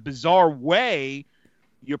in a bizarre way,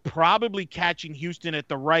 you're probably catching Houston at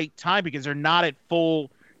the right time because they're not at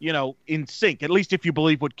full, in sync, at least if you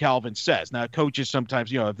believe what Calvin says. Now, coaches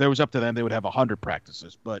sometimes, if it was up to them, they would have 100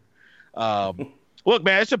 practices. But look,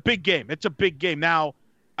 man, it's a big game. It's a big game. Now,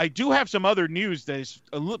 I do have some other news that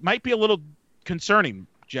might be a little concerning,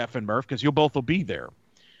 Jeff and Murph, because will be there.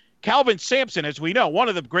 Calvin Sampson, as we know, one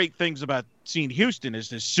of the great things about seeing Houston is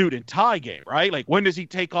this suit and tie game, right? Like, when does he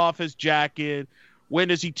take off his jacket? When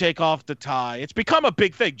does he take off the tie? It's become a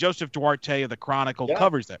big thing. Joseph Duarte of the Chronicle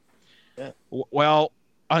covers that. Yeah. Well,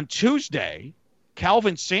 on Tuesday,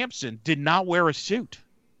 Calvin Sampson did not wear a suit.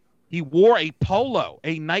 He wore a polo,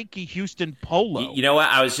 a Nike Houston polo. You know what?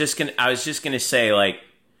 I was just gonna say, like,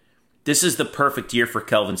 this is the perfect year for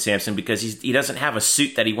Calvin Sampson because he doesn't have a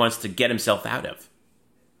suit that he wants to get himself out of.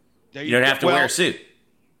 You don't have to wear a suit.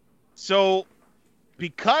 So,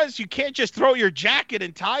 because you can't just throw your jacket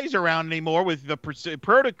and ties around anymore with the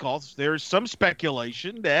protocols, there's some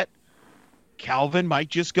speculation that Calvin might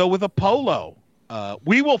just go with a polo.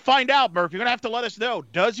 We will find out, Murph. You're going to have to let us know.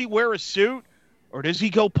 Does he wear a suit or does he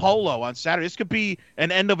go polo on Saturday? This could be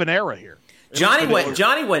an end of an era here. Johnny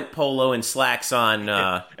went polo and slacks on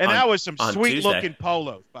that was some sweet-looking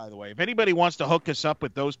polos, by the way. If anybody wants to hook us up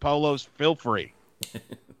with those polos, feel free.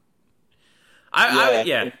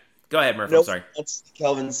 Go ahead, Murphy. I'm sorry. That's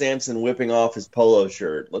Calvin Sampson whipping off his polo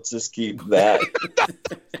shirt. Let's just keep that.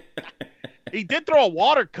 He did throw a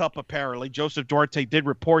water cup, apparently. Joseph Duarte did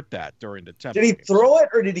report that during the temp. Did he throw it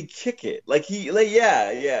or did he kick it? Did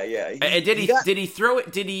he throw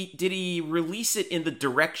it? Did he release it in the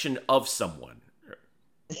direction of someone?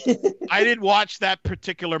 I didn't watch that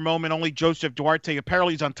particular moment. Only Joseph Duarte.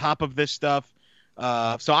 Apparently, he's on top of this stuff.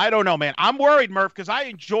 So I don't know, man. I'm worried, Murph, because I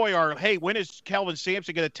enjoy when is Calvin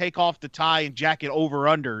Sampson going to take off the tie and jacket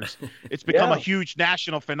over-unders? It's become a huge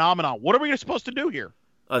national phenomenon. What are we supposed to do here?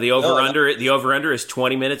 The over-under is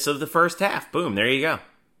 20 minutes of the first half. Boom, there you go.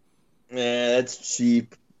 Man, that's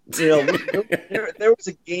cheap. There was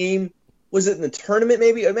a game, was it in the tournament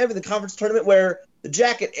maybe? Or maybe the conference tournament where the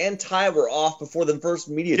jacket and tie were off before the first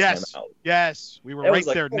media timeout. Yes, we were right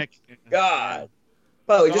there, Nick. God.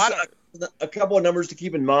 By the way, just a couple of numbers to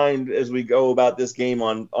keep in mind as we go about this game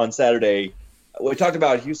on Saturday. We talked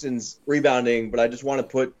about Houston's rebounding, but I just want to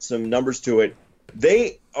put some numbers to it.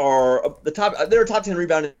 They are they're a top 10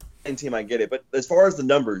 rebounding team, I get it. But as far as the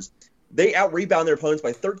numbers, they out-rebound their opponents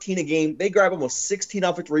by 13 a game. They grab almost 16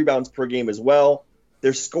 offensive rebounds per game as well.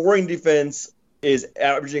 Their scoring defense is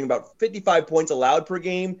averaging about 55 points allowed per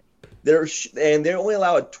game. They only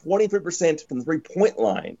allow a 23% from the three-point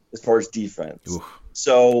line as far as defense. Oof.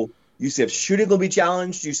 So UCF shooting will be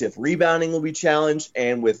challenged. UCF rebounding will be challenged.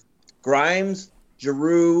 And with Grimes,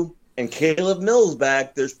 Giroux, and Caleb Mills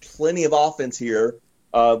back, there's plenty of offense here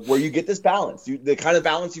where you get this balance, the kind of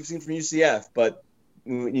balance you've seen from UCF. But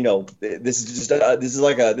this is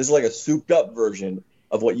like a souped up version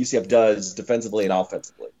of what UCF does defensively and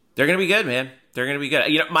offensively. They're going to be good, man. They're going to be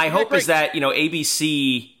good. My hope is that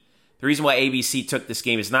ABC. The reason why ABC took this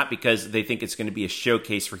game is not because they think it's going to be a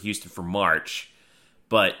showcase for Houston for March,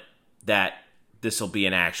 but that this will be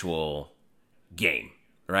an actual game.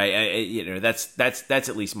 Right, that's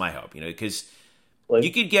at least my hope. Because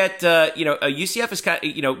you could get UCF has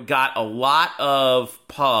got a lot of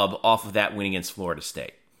pub off of that win against Florida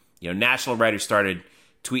State. National writers started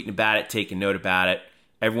tweeting about it, taking note about it.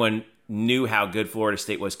 Everyone knew how good Florida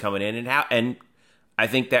State was coming in, and I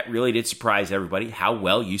think that really did surprise everybody how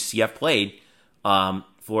well UCF played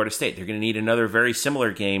Florida State. They're going to need another very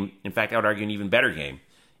similar game. In fact, I would argue an even better game.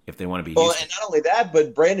 If they want to be Houston. Well, and not only that,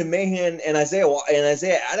 but Brandon Mahan and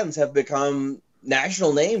Isaiah Adams have become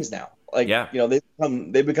national names now.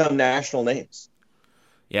 They've become national names.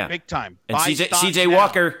 Yeah, big time. And CJ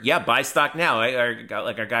Walker, buy stock now. Our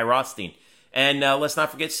guy Rothstein, and let's not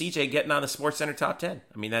forget CJ getting on the SportsCenter top 10.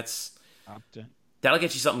 I mean, that'll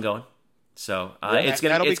get you something going. So it's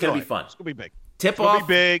gonna be fun. It's gonna be big. Tip off,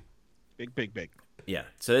 be big. Yeah.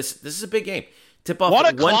 So this is a big game. Tip off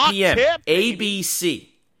at 1 p.m. ABC.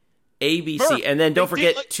 Murph, and then don't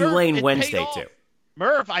forget Tulane Wednesday too.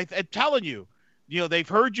 Murph, I'm telling you, they've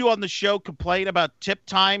heard you on the show complain about tip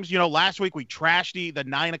times. Last week we trashed the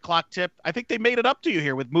 9 o'clock tip. I think they made it up to you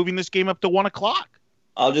here with moving this game up to 1 o'clock.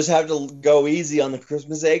 I'll just have to go easy on the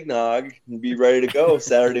Christmas eggnog and be ready to go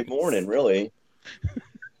Saturday morning. Really.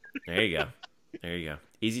 There you go.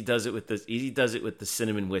 Easy does it with the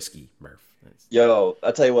cinnamon whiskey, Murph. Yo,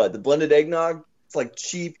 I'll tell you what, the blended eggnog, it's like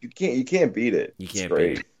cheap. You can't beat it. You can't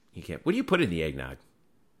beat it. You can't. What do you put in the eggnog?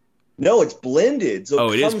 No, it's blended.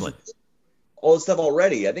 So it is blended. All the stuff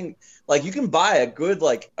already. I think like you can buy a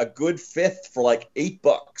good fifth for like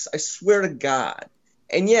 $8. I swear to God.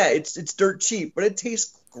 And yeah, it's dirt cheap, but it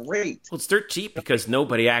tastes great. Well, it's dirt cheap because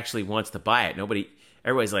nobody actually wants to buy it.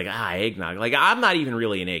 Everybody's like, eggnog. Like I'm not even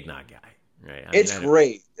really an eggnog guy. Right? It's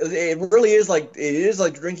great. It really is like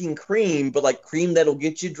drinking cream, but like cream that'll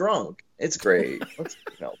get you drunk. It's great.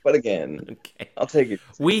 But again, okay. I'll take it.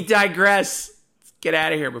 We digress. Let's get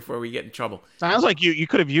out of here before we get in trouble. Sounds like you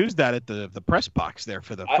could have used that at the press box there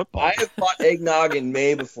for the football. I have bought eggnog in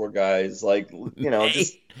May before, guys. Like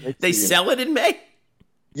They sell it in May.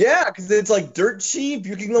 Yeah, because it's like dirt cheap.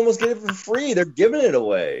 You can almost get it for free. They're giving it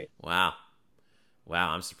away. Wow,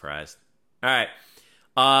 I'm surprised. All right.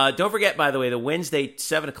 Don't forget, by the way, the Wednesday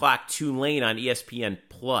 7:00 Tulane on ESPN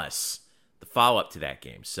Plus, the follow-up to that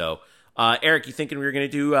game. So, Eric, you thinking we were going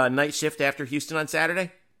to do night shift after Houston on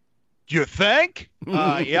Saturday? You think?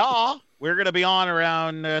 Yeah. We're going to be on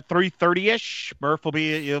around 3:30-ish. Murph will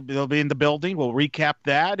be in the building. We'll recap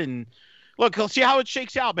that. And, look, we'll see how it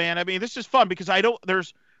shakes out, man. I mean, this is fun because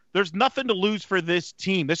there's nothing to lose for this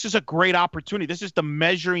team. This is a great opportunity. This is the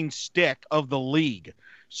measuring stick of the league.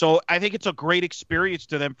 So I think it's a great experience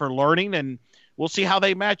to them for learning, and we'll see how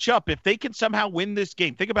they match up. If they can somehow win this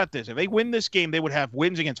game, think about this. If they win this game, they would have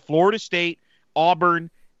wins against Florida State, Auburn,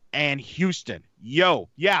 and Houston. Yeah,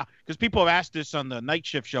 because people have asked this on the night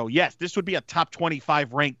shift show. Yes, this would be a top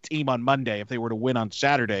 25 ranked team on Monday if they were to win on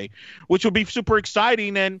Saturday, which would be super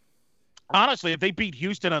exciting. And honestly, if they beat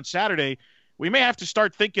Houston on Saturday, we may have to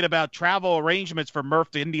start thinking about travel arrangements for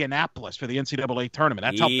Murph to Indianapolis for the NCAA tournament.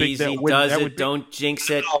 That's how big that would be. Don't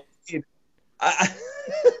jinx it.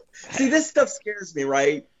 See, this stuff scares me,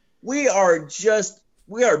 right? We are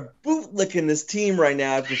bootlicking this team right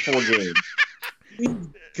now after 4 games. We've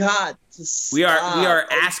got to stop. We are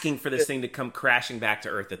asking for this thing to come crashing back to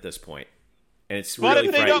earth at this point. And it's really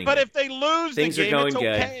frightening. But if they lose things the game, are going it's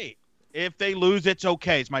okay. good. If they lose, it's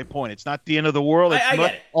okay. It's my point. It's not the end of the world. It's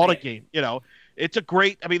not all the game. It's a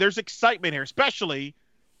great – I mean, there's excitement here, especially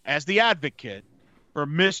as the advocate for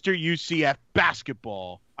Mr. UCF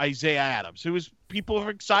basketball, Isaiah Adams, who people are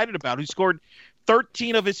excited about, who scored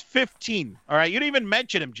 13 of his 15. All right, you didn't even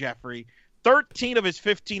mention him, Jeffrey. 13 of his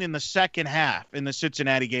 15 in the second half in the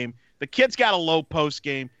Cincinnati game. The kid's got a low post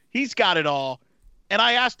game. He's got it all. And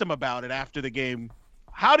I asked him about it after the game.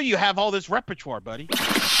 How do you have all this repertoire, buddy?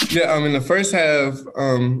 Yeah, in the first half,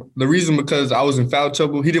 the reason because I was in foul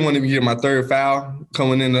trouble. He didn't want to get my third foul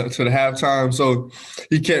coming into the halftime. So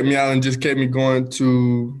he kept me out and just kept me going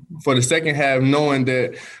for the second half, knowing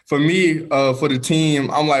that for me, for the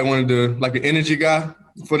team, I'm like an energy guy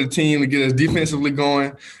for the team to get us defensively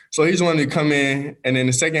going. So he just wanted to come in and in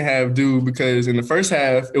the second half because in the first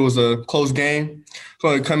half, it was a close game. So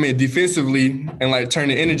I wanted to come in defensively and turn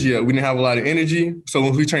the energy up. We didn't have a lot of energy. So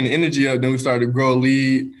when we turned the energy up, then we started to grow a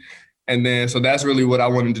lead. And then, so that's really what I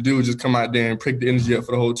wanted to do, just come out there and prick the energy up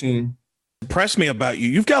for the whole team. Impressed me about you.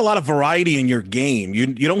 You've got a lot of variety in your game. You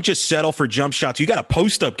don't just settle for jump shots. You got a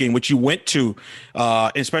post-up game, which you went to,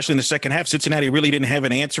 especially in the second half. Cincinnati really didn't have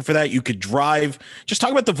an answer for that. You could drive. Just talk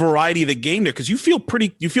about the variety of the game there, because you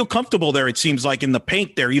feel comfortable there, it seems like, in the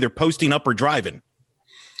paint there, either posting up or driving.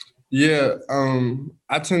 Yeah,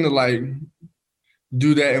 I tend to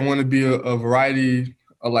do that and want to be a variety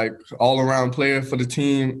of all-around player for the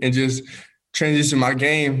team and just transition my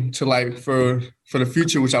game to for the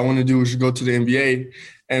future, which I want to do is go to the NBA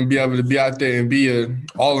and be able to be out there and be an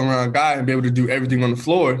all-around guy and be able to do everything on the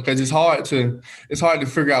floor. Because it's hard to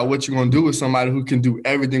figure out what you're going to do with somebody who can do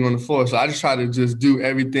everything on the floor. So I just try to just do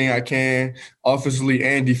everything I can offensively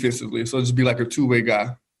and defensively. So just be like a two-way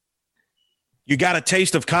guy. You got a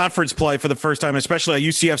taste of conference play for the first time, especially a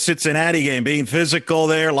UCF Cincinnati game, being physical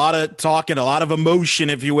there, a lot of talking, a lot of emotion,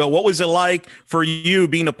 if you will. What was it like for you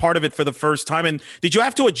being a part of it for the first time? And did you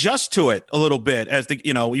have to adjust to it a little bit as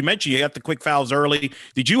you mentioned you got the quick fouls early.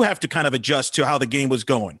 Did you have to kind of adjust to how the game was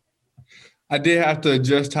going? I did have to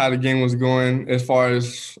adjust how the game was going as far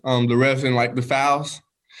as the refs and the fouls.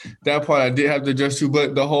 That part I did have to adjust to,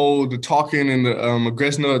 but the talking and the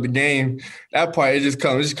aggression of the game, that part it just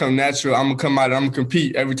comes natural. I'm gonna come out and I'm gonna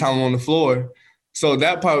compete every time I'm on the floor. So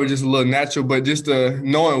that part was just a little natural, but just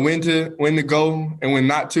knowing when to go and when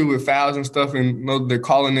not to with fouls and stuff, and they're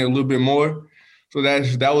calling it a little bit more. So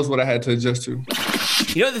that was what I had to adjust to.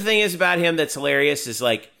 The thing is about him that's hilarious is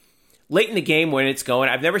late in the game when it's going,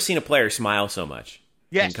 I've never seen a player smile so much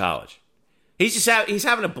in college. He's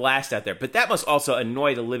having a blast out there, but that must also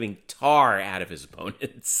annoy the living tar out of his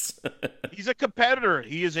opponents. He's a competitor.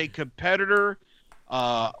 He is a competitor.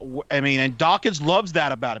 And Dawkins loves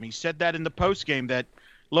that about him. He said that in the postgame that,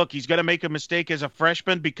 look, he's going to make a mistake as a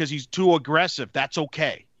freshman because he's too aggressive. That's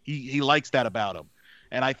okay. He likes that about him.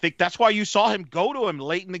 And I think that's why you saw him go to him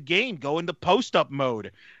late in the game, go into post-up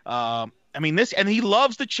mode. And he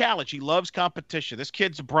loves the challenge. He loves competition. This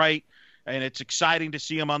kid's bright. And it's exciting to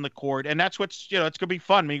see him on the court. And that's what's, it's going to be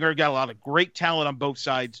fun. You're going to get a lot of great talent on both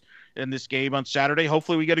sides in this game on Saturday.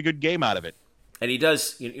 Hopefully we get a good game out of it. And he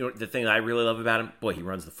does, the thing that I really love about him, boy, he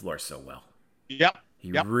runs the floor so well. Yep.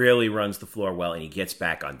 He really runs the floor well, and he gets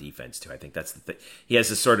back on defense, too. I think that's the thing. He has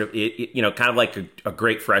this sort of, kind of like a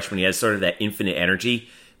great freshman. He has sort of that infinite energy.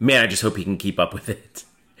 Man, I just hope he can keep up with it.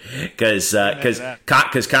 Because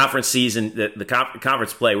conference season, the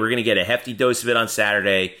conference play, we're going to get a hefty dose of it on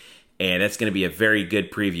Saturday. And that's going to be a very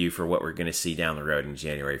good preview for what we're going to see down the road in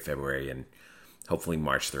January, February, and hopefully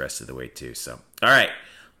March the rest of the way, too. So, all right.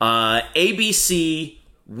 ABC,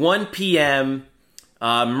 1 p.m.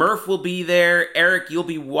 Murph will be there. Eric, you'll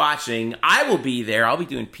be watching. I will be there. I'll be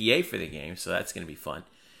doing PA for the game, so that's going to be fun.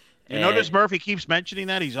 You notice Murphy keeps mentioning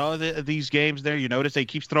that? He's all these games there. You notice he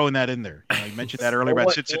keeps throwing that in there. He mentioned that earlier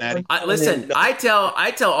about Cincinnati. Listen, I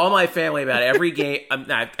tell all my family about every game.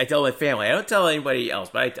 I tell my family. I don't tell anybody else,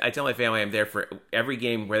 but I tell my family I'm there for every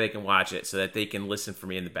game where they can watch it so that they can listen for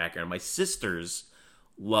me in the background. My sisters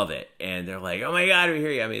love it, and they're like, "Oh my God, we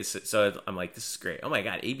hear you." So I'm like, "This is great." Oh my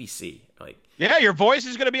God, ABC. Yeah, your voice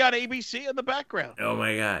is going to be on ABC in the background. Oh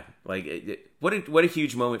my God! What a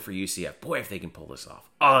huge moment for UCF. Boy, if they can pull this off,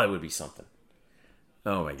 it would be something.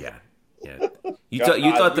 Oh my God! Yeah, you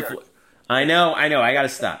thought I know. I gotta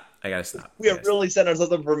stop. We have really set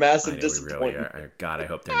ourselves up for massive disappointment. We really are. God, I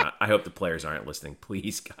hope they're not. I hope the players aren't listening.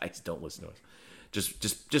 Please, guys, don't listen to us.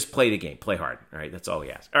 Just play the game. Play hard. All right, that's all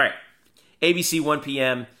we ask. All right, ABC 1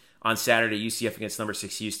 p.m. on Saturday. UCF against number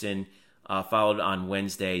 6 Houston. Followed on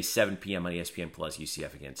Wednesday, 7 p.m. on ESPN Plus,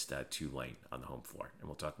 UCF against Tulane on the home floor, and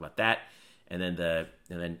we'll talk about that, and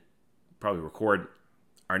then probably record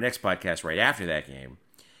our next podcast right after that game,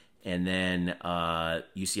 and then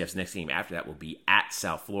UCF's next game after that will be at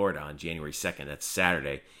South Florida on January 2nd. That's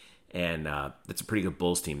Saturday, and that's a pretty good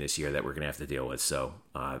Bulls team this year that we're going to have to deal with. So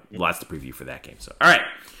lots to preview for that game. So all right,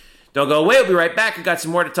 don't go away. We'll be right back. We got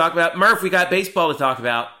some more to talk about. Murph, we got baseball to talk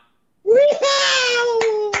about.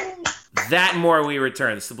 That and more when we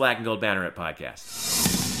return. This is the Black and Gold Banneret Podcast.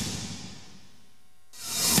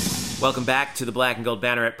 Welcome back to the Black and Gold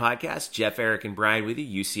Banneret Podcast. Jeff, Eric, and Brian with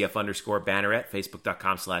you. UCF_Banneret,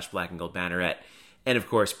 Facebook.com/Black and Gold Banneret. And, of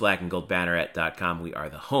course, blackandgoldbanneret.com. We are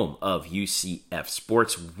the home of UCF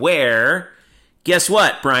Sports, where, guess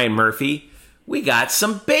what, Brian Murphy? We got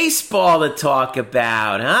some baseball to talk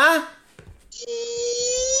about, huh?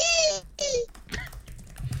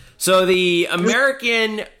 So the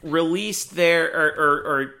American released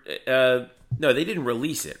their, no, they didn't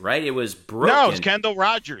release it, right? It was broken. No, it's Kendall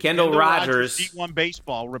Rogers. Kendall Rogers. D1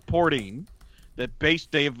 Baseball reporting that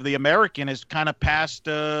the American has kind of passed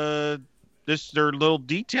their little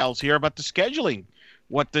details here about the scheduling,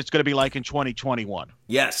 what it's going to be like in 2021.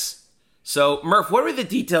 Yes. So, Murph, what were the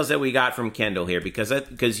details that we got from Kendall here?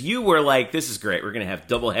 Because you were like, this is great. We're going to have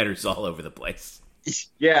doubleheaders all over the place.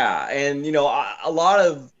 Yeah, and, a lot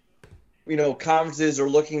of conferences are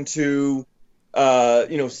looking to,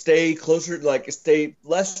 stay closer, stay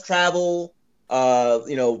less travel,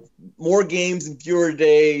 more games in fewer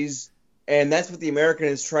days. And that's what the American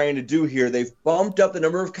is trying to do here. They've bumped up the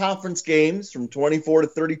number of conference games from 24 to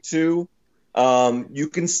 32. You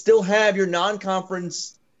can still have your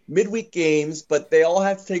non-conference midweek games, but they all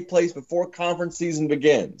have to take place before conference season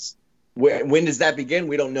begins. When does that begin?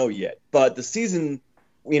 We don't know yet. But the season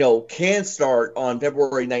can start on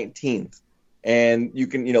February 19th, and you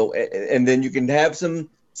can, and then you can have some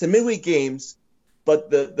midweek games.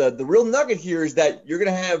 But the real nugget here is that you're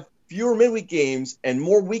going to have fewer midweek games and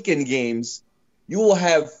more weekend games. You will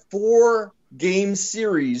have 4-game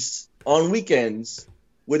series on weekends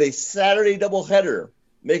with a Saturday doubleheader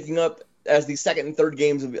making up as the second and third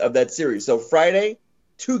games of that series. So Friday,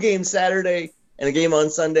 2 games Saturday, and a game on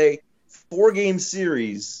Sunday, 4-game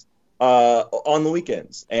series on the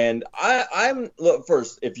weekends. And look,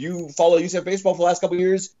 first, if you follow UCF baseball for the last couple of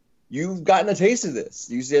years, you've gotten a taste of this.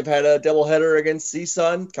 UCF had a doubleheader against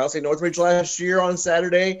CSUN, Cal State Northridge last year on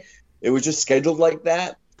Saturday. It was just scheduled like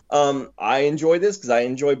that. I enjoy this because I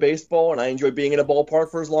enjoy baseball and I enjoy being in a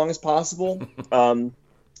ballpark for as long as possible.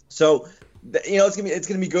 So it's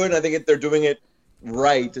gonna be good. And I think they're doing it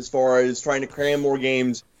right as far as trying to cram more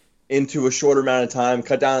games into a shorter amount of time,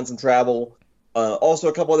 cut down on some travel. Also,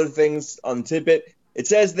 a couple other things on the tidbit. It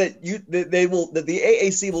says that the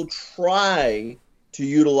AAC will try to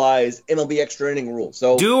utilize MLB extra inning rule.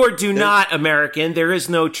 So do or do not, American. There is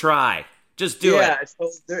no try. Just do it. Yeah, so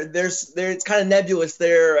it's kind of nebulous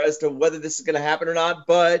there as to whether this is going to happen or not.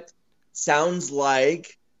 But sounds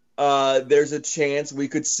like there's a chance we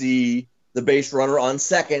could see the base runner on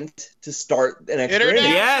second to start an extra inning.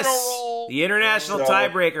 Yes, the international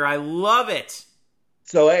tiebreaker. I love it.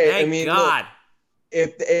 So hey, Thank I mean, God.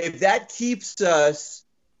 Look, if that keeps us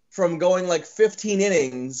from going like 15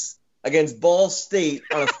 innings against Ball State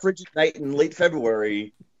on a frigid night in late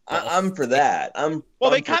February, I'm for that.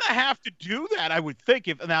 They kind of have to do that, I would think.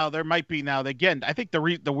 I think the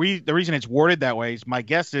reason it's worded that way is, my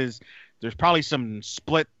guess is there's probably some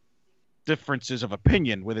split differences of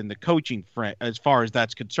opinion within the coaching front as far as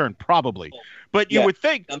that's concerned, probably. But you would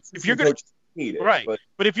think if you're going to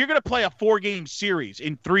but if you're going to play a 4-game series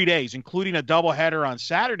in 3 days, including a doubleheader on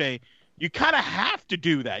Saturday, you kind of have to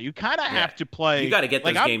do that. You kind of have to play. You got to get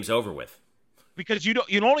those games over with, because you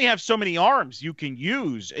only have so many arms you can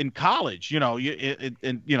use in college.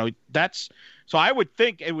 That's so. I would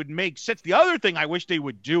think it would make sense. The other thing I wish they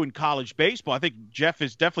would do in college baseball, I think Jeff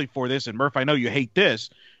is definitely for this, and Murph, I know you hate this.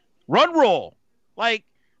 Run roll. Like,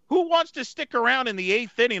 who wants to stick around in the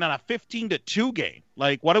 8th inning on a 15-2 game?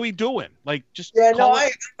 Like, what are we doing? Like, just I'm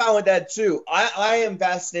fine with that too. I am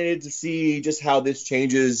fascinated to see just how this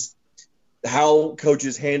changes how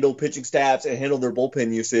coaches handle pitching staffs and handle their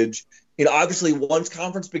bullpen usage. Obviously, once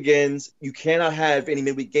conference begins, you cannot have any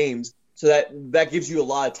midweek games, so that gives you a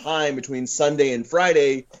lot of time between Sunday and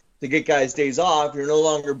Friday to get guys days off. You're no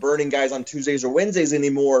longer burning guys on Tuesdays or Wednesdays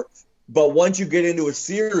anymore. But once you get into a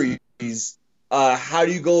series, how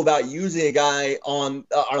do you go about using a guy on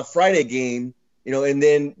a Friday game? And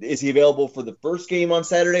then is he available for the first game on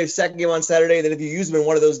Saturday, second game on Saturday? Then if you use him in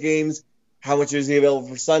one of those games, how much is he available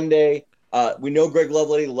for Sunday? We know Greg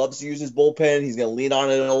Lovelady loves to use his bullpen. He's going to lean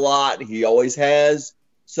on it a lot. He always has.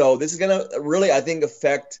 So this is going to really, I think,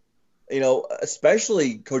 affect,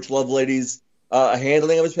 especially Coach Lovelady's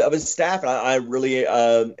handling of his staff. And I really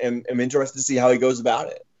am interested to see how he goes about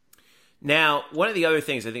it. Now, one of the other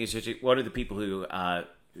things I think is one of the people who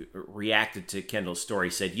reacted to Kendall's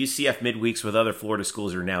story said UCF midweeks with other Florida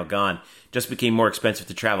schools are now gone. Just became more expensive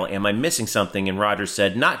to travel. Am I missing something? And Rogers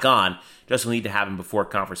said, not gone. Just will need to happen before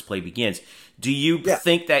conference play begins. Do you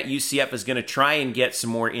think that UCF is going to try and get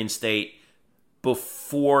some more in-state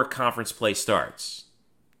before conference play starts?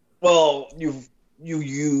 Well,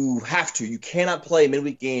 you have to. You cannot play a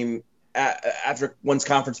midweek game after once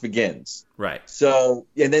conference begins. Right. So,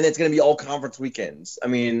 and then it's going to be all conference weekends. I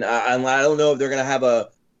mean, I don't know if they're going to have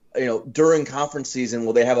during conference season,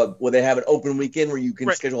 will they have an open weekend where you can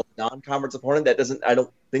schedule a non-conference opponent? I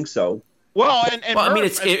don't think so. Well, I mean,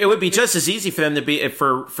 it would be just as easy for them to be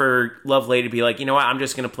for Lovelady to be like, I'm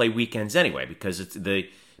just going to play weekends anyway because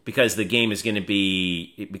the game is going to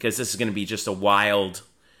be, because this is going to be just a wild,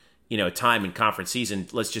 time in conference season.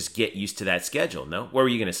 Let's just get used to that schedule. No, what were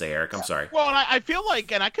you going to say, Eric? I'm sorry. Well, I feel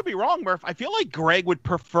like, and I could be wrong, Murph, I feel like Greg would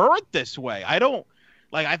prefer it this way. I don't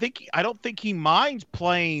think he minds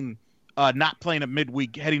playing. Not playing a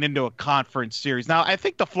midweek heading into a conference series. Now, I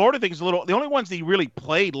think the Florida thing is the only ones that he really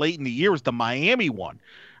played late in the year was the Miami one.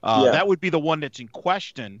 That would be the one that's in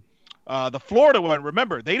question. The Florida one,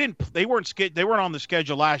 remember, they weren't on the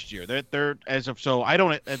schedule last year. They're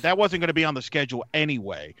that wasn't going to be on the schedule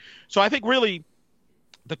anyway. So I think really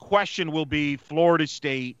the question will be Florida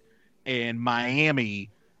State and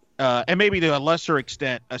Miami, and maybe to a lesser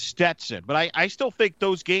extent a Stetson. But I still think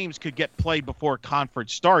those games could get played before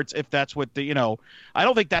conference starts if that's what I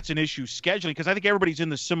don't think that's an issue scheduling, because I think everybody's in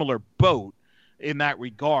the similar boat in that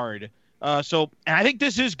regard. And I think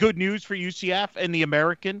this is good news for UCF and the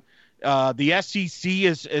American. The SEC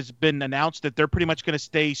has been announced that they're pretty much going to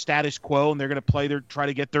stay status quo, and they're going to try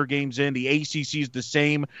to get their games in. The ACC is the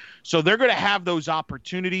same. So they're going to have those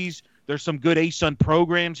opportunities. There's some good ASUN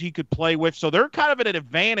programs he could play with. So they're kind of at an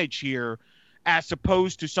advantage here as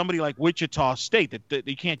opposed to somebody like Wichita State that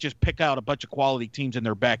you can't just pick out a bunch of quality teams in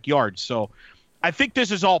their backyard. So I think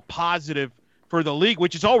this is all positive for the league,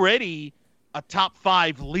 which is already a top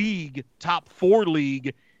 5 league, top 4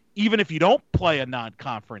 league, even if you don't play a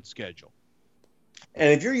non-conference schedule.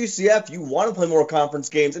 And if you're UCF, you want to play more conference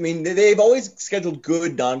games. I mean, they've always scheduled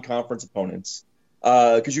good non-conference opponents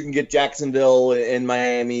because you can get Jacksonville and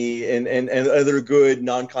Miami and other good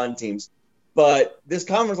non-con teams. But this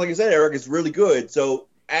conference, like you said, Eric, is really good. So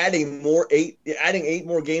adding 8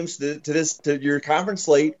 more games to your conference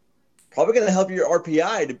slate probably going to help your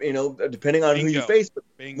RPI. Depending on who you face, but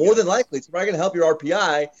more than likely, it's probably going to help your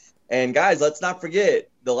RPI. And guys, let's not forget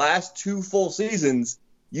the last 2 full seasons,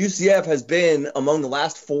 UCF has been among the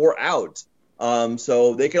last 4 out.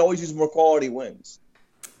 So they can always use more quality wins.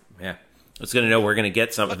 Yeah. It's going to know we're going to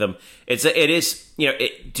get some of them. It is,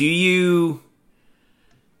 do you,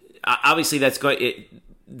 obviously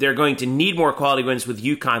they're going to need more quality wins with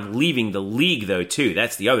UConn leaving the league though too.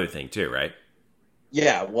 That's the other thing too, right?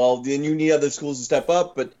 Yeah. Well, then you need other schools to step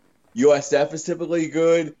up, but USF is typically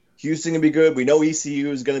good. Houston can be good. We know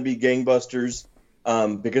ECU is going to be gangbusters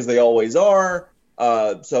because they always are.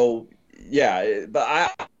 So yeah,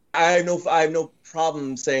 but I have no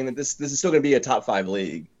problem saying that this is still going to be a top 5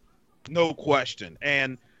 league. No question.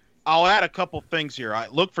 And I'll add a couple things here. I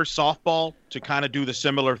look for softball to kind of do the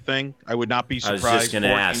similar thing. I would not be surprised. I was just going to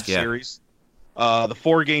ask, series. The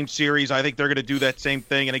 4-game series, I think they're going to do that same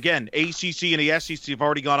thing. And again, ACC and the SEC have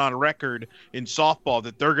already gone on record in softball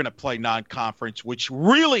that they're going to play non-conference, which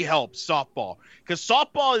really helps softball. Because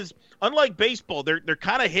softball is, unlike baseball, they're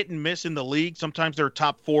kind of hit and miss in the league. Sometimes they're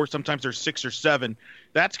top 4, sometimes they're 6 or 7.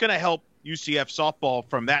 That's going to help UCF softball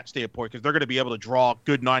from that standpoint because they're going to be able to draw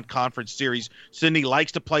good non-conference series. Sydney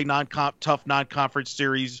likes to play tough non-conference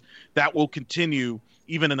series. That will continue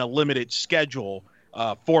even in a limited schedule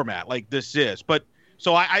format like this is. But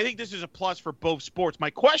so I think this is a plus for both sports.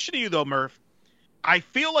 My question to you, though, Murph, I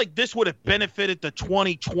feel like this would have benefited the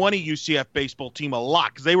 2020 UCF baseball team a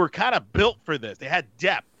lot because they were kind of built for this. They had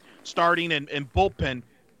depth starting and bullpen,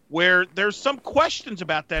 where there's some questions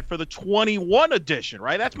about that for the 21 edition,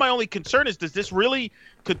 right? That's my only concern is, does this really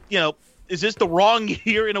is this the wrong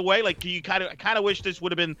year in a way? Like, you kind of wish this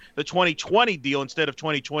would have been the 2020 deal instead of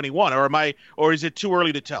 2021, or is it too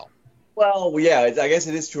early to tell? Well, yeah, I guess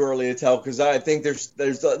it is too early to tell because I think I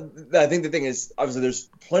think the thing is, obviously there's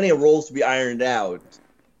plenty of roles to be ironed out.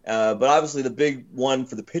 But obviously the big one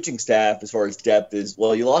for the pitching staff as far as depth is,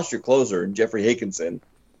 well, you lost your closer, Jeffrey Higginson.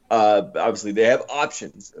 Obviously, they have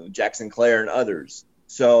options, Jackson Clare and others.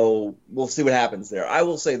 So we'll see what happens there. I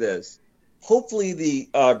will say this. Hopefully the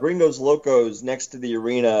Gringos Locos next to the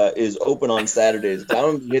arena is open on Saturdays. I'm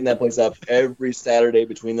going to be hitting that place up every Saturday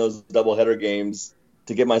between those doubleheader games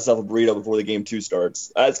to get myself a burrito before the game 2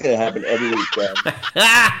 starts. That's going to happen every weekend.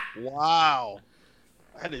 Wow.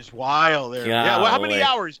 That is wild there. Yeah, well, how many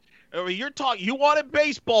hours? I mean, you're talking. You wanted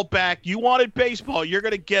baseball back. You wanted baseball. You're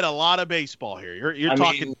going to get a lot of baseball here. You're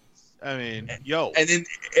talking. I mean, yo. And then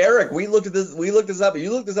Eric, we looked this up.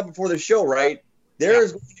 You looked this up before the show, right? There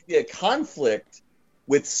is going to be a conflict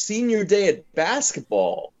with senior day at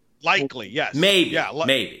basketball. Likely, yes. Maybe. Yeah,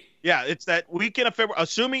 maybe. Yeah, it's that weekend of February.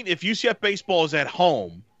 Assuming if UCF baseball is at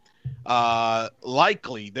home,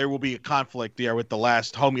 likely there will be a conflict there with the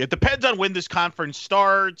last home. It depends on when this conference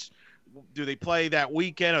starts. Do they play that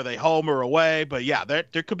weekend? Are they home or away? But yeah, there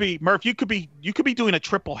could be, Murph. You could be doing a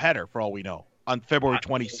triple header for all we know on February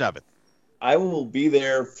 27th. I will be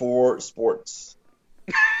there for sports.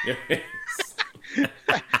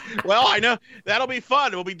 Well, I know that'll be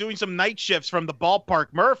fun. We'll be doing some night shifts from the ballpark.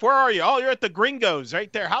 Murph, where are you? Oh, you're at the Gringos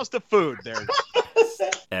right there. How's the food there?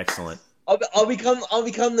 Excellent. I'll become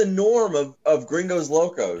the norm of Gringos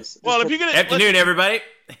Locos. Well, if you're gonna afternoon, everybody.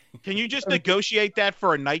 Can you just negotiate that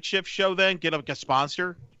for a night shift show then? Get a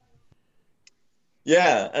sponsor?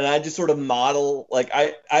 Yeah, and I just sort of model, like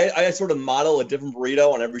I sort of model a different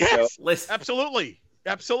burrito on every show. Listen, absolutely.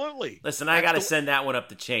 Listen, I got to send that one up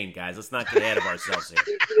the chain, guys. Let's not get ahead of ourselves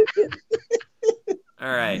here.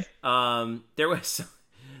 All right. There was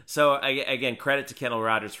so again, credit to Kendall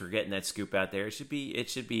Rogers for getting that scoop out there. It should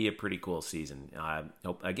be a pretty cool season.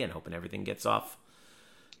 Hoping everything gets off.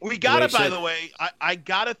 We got it, by the way. I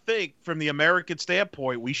got to think from the American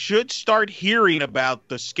standpoint, we should start hearing about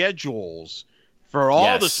the schedules for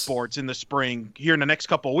all the sports in the spring here in the next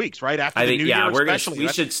couple of weeks, right? After the New Year, especially. We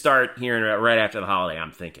should start hearing about right after the holiday,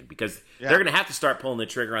 I'm thinking, because they're going to have to start pulling the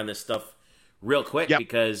trigger on this stuff real quick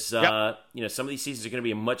because, some of these seasons are going to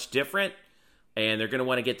be much different, and they're going to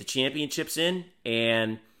want to get the championships in,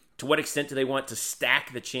 and to what extent do they want to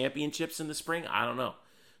stack the championships in the spring? I don't know.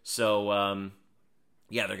 So,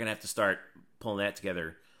 they're going to have to start pulling that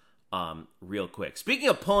together real quick. Speaking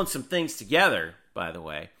of pulling some things together, by the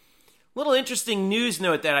way, little interesting news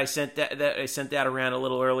note that I sent that around a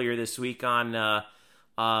little earlier this week on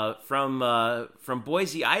from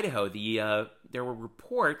Boise, Idaho. There were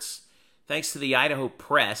reports, thanks to the Idaho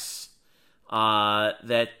Press,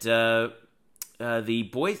 that the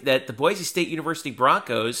Boise State University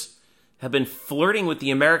Broncos have been flirting with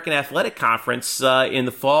the American Athletic Conference in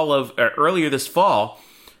the fall of earlier this fall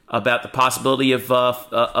about the possibility of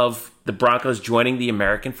the Broncos joining the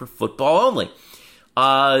American for football only.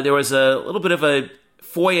 There was a little bit of a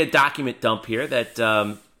FOIA document dump here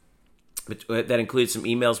that that includes some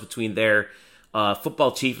emails between their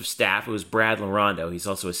football chief of staff, who was Brad Laurando. He's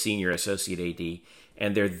also a senior associate AD,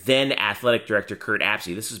 and their then athletic director, Kurt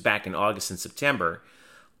Apsey. This was back in August and September.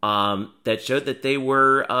 That showed that they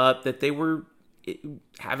were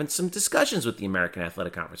having some discussions with the American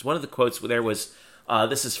Athletic Conference. One of the quotes there was,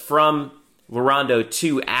 this is from Laurando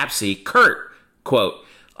to Apsey. Kurt, quote,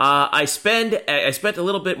 I spent a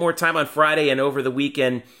little bit more time on Friday and over the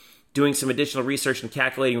weekend doing some additional research and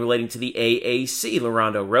calculating relating to the AAC,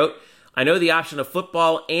 Laurando wrote. I know the option of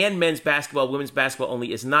football and men's basketball, women's basketball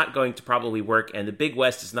only is not going to probably work, and the Big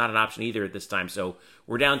West is not an option either at this time. So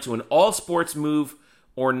we're down to an all-sports move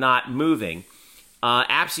or not moving.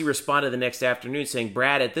 Apsey responded the next afternoon saying,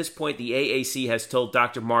 Brad, at this point, the AAC has told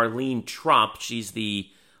Dr. Marlene Trump, she's the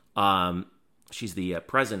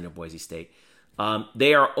president of Boise State,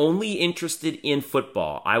 they are only interested in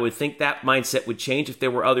football. I would think that mindset would change if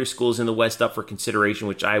there were other schools in the West up for consideration,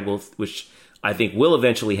 which I think will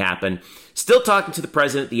eventually happen. Still talking to the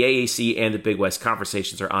president, the AAC, and the Big West.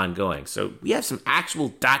 Conversations are ongoing. So we have some actual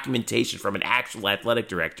documentation from an actual athletic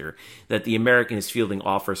director that the American is fielding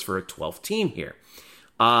offers for a 12th team here.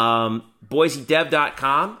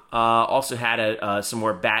 BoiseDev.com also had some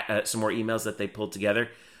more emails that they pulled together.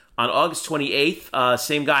 On August 28th,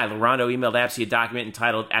 same guy, Laurando, emailed Apsey a document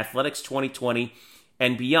entitled Athletics 2020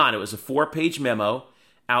 and Beyond. It was a 4-page memo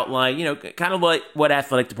outlining, kind of like what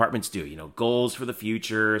athletic departments do, goals for the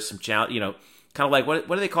future, some challenge, kind of like, what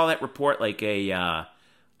do they call that report? Like a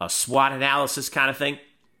SWOT analysis kind of thing,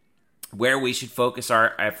 where we should focus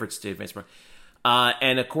our efforts to advance.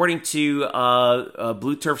 And according to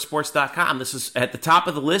BlueTurfSports.com, this was at the top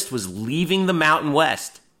of the list was leaving the Mountain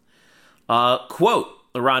West. Quote,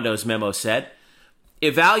 Laurando's memo said,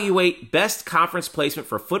 evaluate best conference placement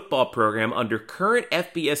for football program under current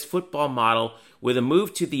FBS football model with a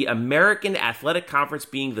move to the American Athletic Conference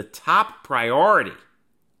being the top priority.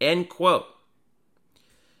 End quote.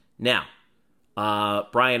 Now,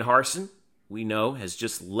 Brian Harsin, we know, has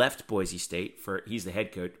just left Boise State was the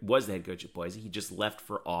head coach at Boise. He just left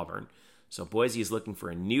for Auburn. So Boise is looking for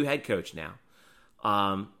a new head coach now.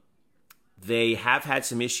 They have had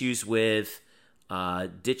some issues with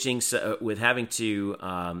with having to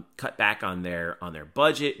cut back on their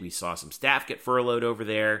budget. We saw some staff get furloughed over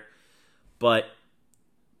there. But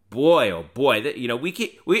boy, oh boy,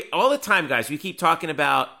 we all the time, guys, we keep talking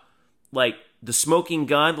about like the smoking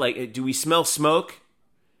gun. Like, do we smell smoke?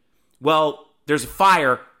 Well, there's a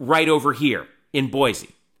fire right over here in Boise.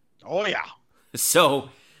 Oh yeah. So,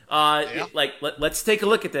 let's take a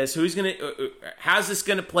look at this. How's this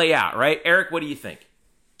gonna play out, right? Eric, what do you think?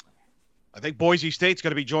 I think Boise State's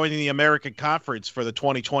going to be joining the American Conference for the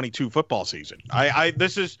 2022 football season.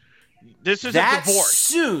 This is a divorce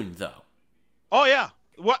soon, though. Oh yeah.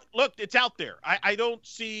 What? Look, it's out there. I don't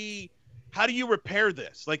see how do you repair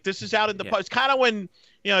this. Like, this is out in the It's kind of when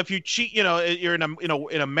if you cheat, you're in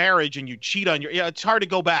a marriage and you cheat on it's hard to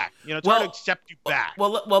go back. It's hard to accept you back.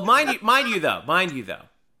 Well, mind you though.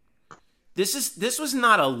 This was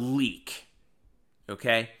not a leak.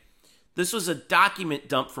 Okay. This was a document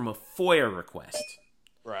dump from a FOIA request.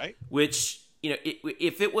 Right. Which,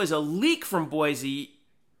 if it was a leak from Boise,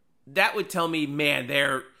 that would tell me, man,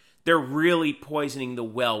 they're really poisoning the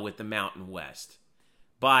well with the Mountain West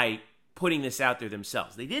by putting this out there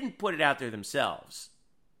themselves. They didn't put it out there themselves.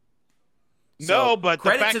 No, but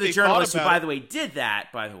credit to the journalist who, by the way, did that,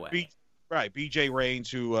 by the way. B.J.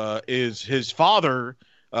 Rains, who is his father,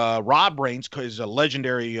 Rob Rains, is a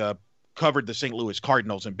legendary covered the St. Louis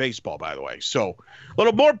Cardinals in baseball, by the way. So a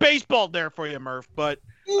little more baseball there for you, Murph. But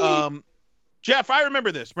Jeff, I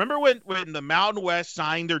remember this. Remember when the Mountain West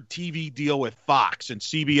signed their TV deal with Fox and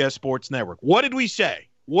CBS Sports Network? What did we say?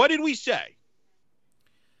 I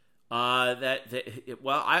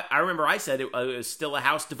remember I said it was still a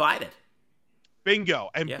house divided. Bingo.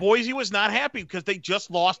 And Boise was not happy because they just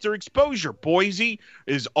lost their exposure. Boise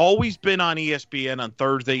has always been on ESPN on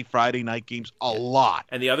Thursday, Friday night games a lot.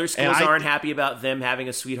 And the other schools aren't happy about them having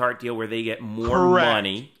a sweetheart deal where they get more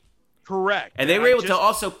money. Correct. And they were able to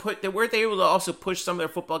also push some of their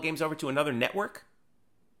football games over to another network?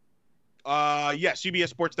 CBS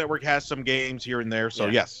Sports Network has some games here and there, so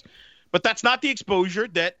yes. But that's not the exposure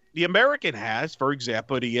that the American has, for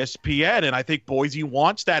example, at ESPN. And I think Boise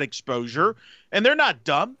wants that exposure. And they're not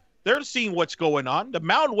dumb. They're seeing what's going on. The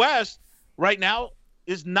Mountain West right now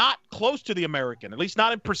is not close to the American, at least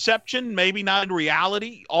not in perception, maybe not in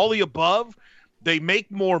reality, all the above. They make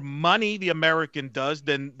more money, the American does,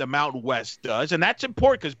 than the Mountain West does. And that's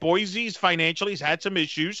important because Boise's financially has had some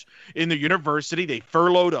issues in the university. They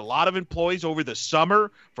furloughed a lot of employees over the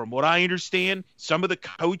summer, from what I understand. Some of the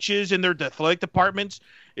coaches in their athletic departments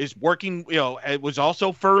is working, it was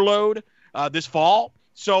also furloughed this fall.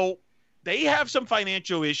 So they have some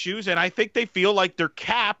financial issues, and I think they feel like they're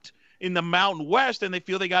capped in the Mountain West, and they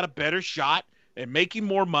feel they got a better shot at making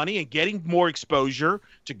more money and getting more exposure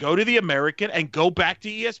to go to the American and go back to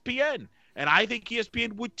ESPN. And I think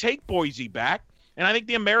ESPN would take Boise back, and I think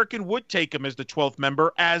the American would take him as the 12th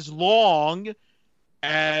member as long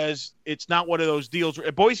as it's not one of those deals.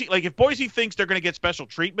 If Boise thinks they're going to get special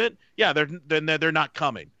treatment, yeah, they're not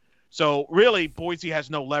coming. So really, Boise has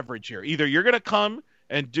no leverage here. Either you're going to come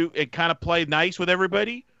and kind of play nice with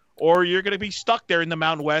everybody, or you're going to be stuck there in the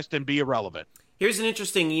Mountain West and be irrelevant. Here's an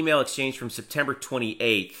interesting email exchange from September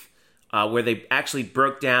 28th, where they actually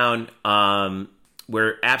broke down,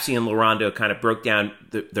 where Apsey and Lorando kind of broke down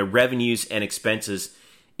the revenues and expenses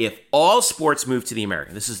if all sports move to the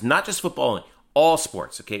American. This is not just football only, all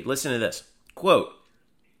sports. Okay, listen to this. Quote,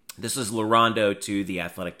 this is Lorando to the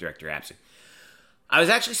athletic director, Apsey. I was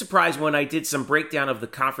actually surprised when I did some breakdown of the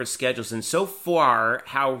conference schedules, and so far,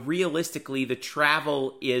 how realistically the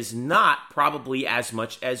travel is not probably as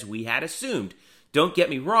much as we had assumed. Don't get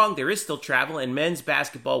me wrong, there is still travel, and men's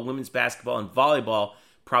basketball, women's basketball, and volleyball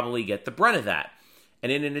probably get the brunt of that. And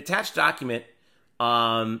in an attached document,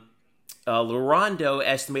 Lorando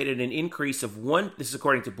estimated an increase of this is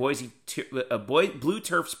according to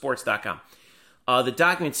BlueTurfSports.com. The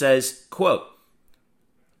document says, quote,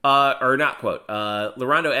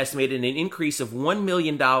 Lorando estimated an increase of $1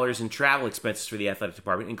 million in travel expenses for the athletic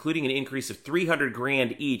department, including an increase of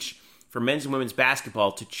 $300,000 each for men's and women's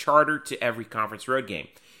basketball to charter to every conference road game.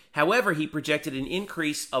 However, he projected an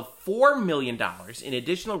increase of $4 million in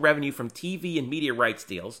additional revenue from TV and media rights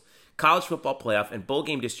deals, college football playoff and bowl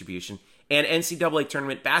game distribution, and NCAA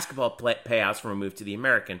tournament basketball payouts from a move to the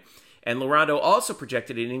American. And Lorando also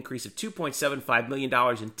projected an increase of $2.75 million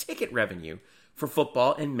in ticket revenue for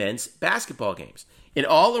football and men's basketball games. In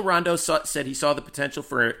all, Lorando said he saw the potential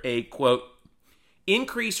for a, quote,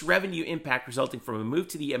 increased revenue impact resulting from a move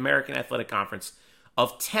to the American Athletic Conference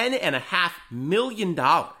of $10.5 million.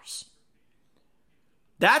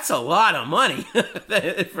 That's a lot of money.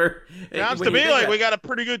 Sounds to me like we got a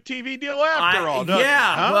pretty good TV deal after all, doesn't it?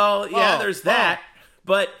 Huh? Well, yeah, there's that.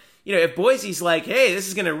 But, if Boise's like, hey, this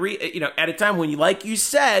is going to, at a time when, like you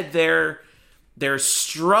said, they're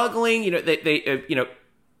struggling,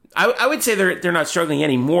 I would say they're not struggling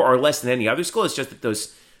any more or less than any other school. It's just that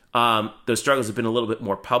those struggles have been a little bit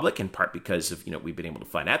more public, in part because of, we've been able to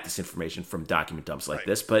find out this information from document dumps like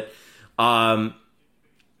this. But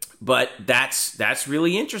that's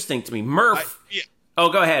really interesting to me. Murph. Oh,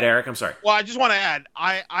 go ahead, Eric. I'm sorry. Well, I just want to add,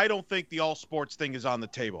 I don't think the all sports thing is on the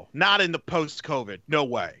table. Not in the post-COVID. No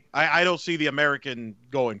way. I don't see the American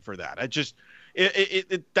going for that.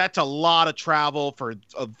 That's a lot of travel for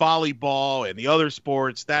volleyball and the other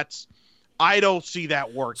sports. I don't see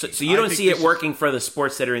that working. So you don't see it working for the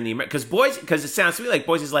sports that are in the American, because it sounds to me like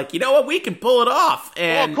Boise's like, you know what, we can pull it off.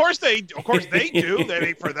 And of course they do. That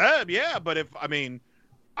ain't for them. Yeah, but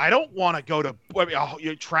I don't want to go to.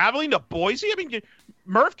 You're traveling to Boise.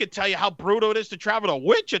 Murph could tell you how brutal it is to travel to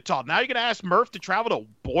Wichita. Now you're going to ask Murph to travel to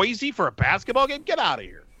Boise for a basketball game? Get out of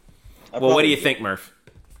here. Well, what do you think, Murph?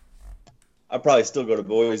 I'd probably still go to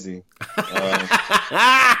Boise.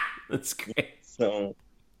 That's great. So,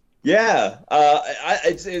 yeah,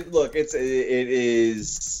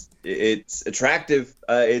 it's attractive.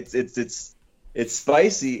 It's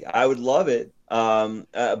spicy. I would love it.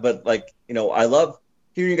 But I love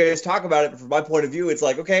hearing you guys talk about it. But from my point of view, it's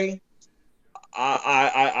like, okay,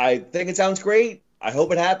 I think it sounds great. I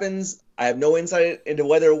hope it happens. I have no insight into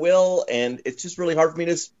whether it will, and it's just really hard for me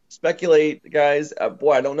to speculate, guys.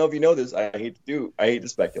 Boy, I don't know if you know this. I hate to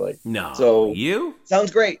speculate. No. So you?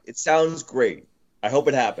 Sounds great. It sounds great. I hope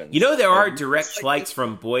it happens. There are direct flights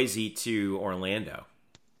from Boise to Orlando.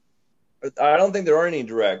 I don't think there are any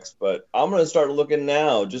directs, but I'm going to start looking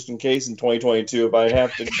now, just in case in 2022 if I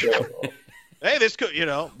have to go. Hey, this could,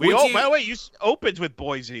 by the way, you opens with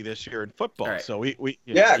Boise this year in football. Right. So so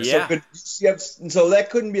that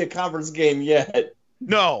couldn't be a conference game yet.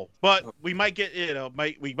 No, but we might get,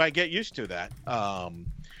 we might get used to that.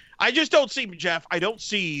 I just don't see, Jeff. I don't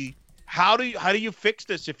see how do you fix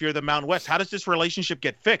this if you're the Mountain West? How does this relationship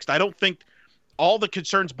get fixed? I don't think all the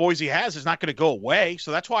concerns Boise has is not going to go away.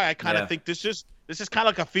 So that's why I kind of think this is kind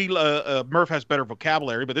of like a feel. Murph has better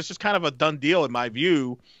vocabulary, but this is kind of a done deal in my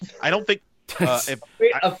view. I don't think. A fait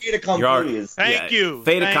accompli. Thank you.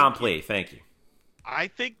 Fait accompli. Thank you. I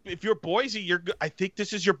think if you're Boise, I think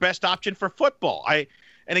this is your best option for football.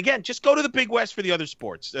 And again, just go to the Big West for the other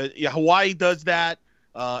sports. Hawaii does that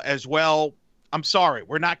as well. I'm sorry,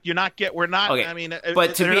 we're not. We're not. Okay. I mean,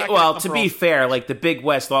 but to be fair, like the Big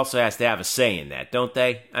West also has to have a say in that, don't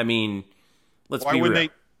they? I mean, let's be real.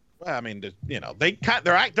 Well, I mean, they're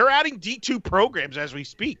adding D2 programs as we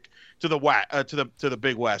speak to the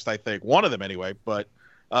Big West. I think one of them anyway, but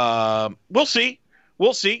we'll see.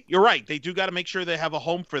 We'll see. You're right. They do got to make sure they have a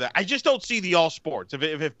home for that. I just don't see the all sports.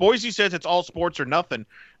 If Boise says it's all sports or nothing,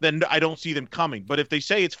 then I don't see them coming. But if they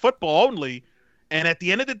say it's football only, and at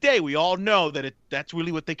the end of the day, we all know that that's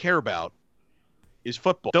really what they care about is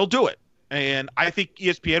football, they'll do it. And I think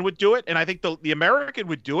ESPN would do it, and I think the American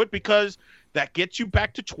would do it because that gets you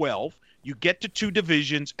back to 12. You get to 2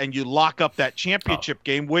 divisions, and you lock up that championship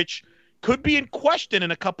game, which could be in question in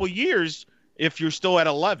a couple of years if you're still at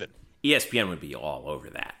 11. ESPN would be all over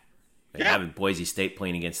that. And having Boise State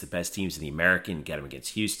playing against the best teams in the American, get them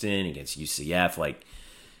against Houston, against UCF,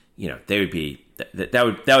 they would be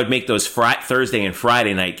that would make those Thursday and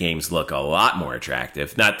Friday night games look a lot more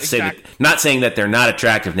attractive. Not saying that they're not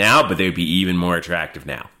attractive now, but they would be even more attractive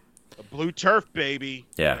now. The blue turf, baby,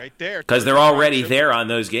 right there, because they're already there on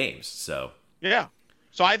those games. So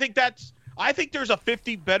so I think there's a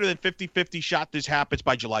better than 50-50 shot this happens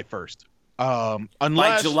by July 1st.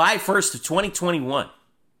 Unless by July 1st of 2021.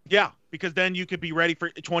 Yeah, because then you could be ready for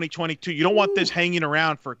 2022. You don't want this hanging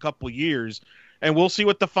around for a couple of years, and we'll see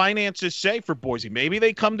what the finances say for Boise. Maybe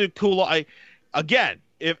they come to cool.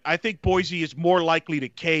 If I think Boise is more likely to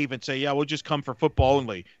cave and say, yeah, we'll just come for football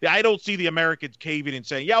only. I don't see the Americans caving and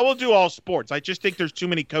saying, yeah, we'll do all sports. I just think there's too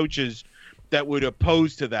many coaches that would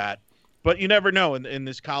oppose to that. But you never know in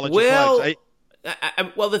this college. Well,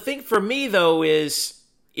 the thing for me, though, is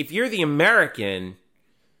if you're the American,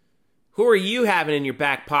 who are you having in your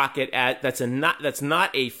back pocket that's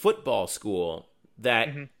not a football school that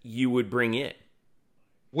you would bring in?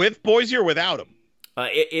 With Boise or without them?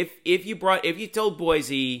 If you told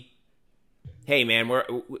Boise, hey man, we're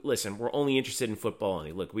only interested in football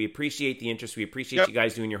only. Look, we appreciate the interest, we appreciate you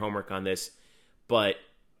guys doing your homework on this, but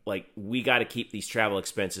we got to keep these travel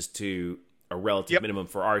expenses to a relative minimum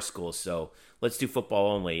for our school, so let's do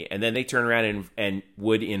football only. And then they turn around and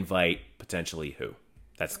would invite potentially who?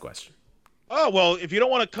 That's the question. Oh, well, if you don't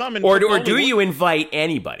want to come or do you invite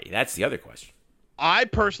anybody? That's the other question. I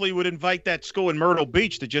personally would invite that school in Myrtle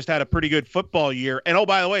Beach that just had a pretty good football year. And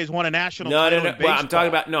by the way, has won a national title in baseball. Well,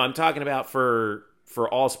 I'm talking about for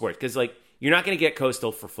all sports, because you're not going to get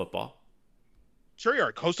Coastal for football. Sure you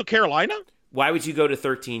are. Coastal Carolina? Why would you go to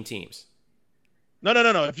 13 teams? No.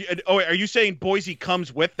 Are you saying Boise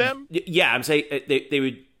comes with them? Yeah, I'm saying they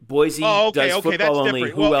would. Boise does football only.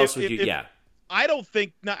 Different. Who else would you? Yeah. I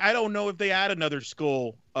don't know if they add another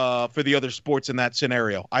school for the other sports in that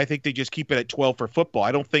scenario. I think they just keep it at 12 for football.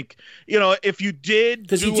 I don't think, if you did,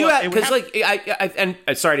 because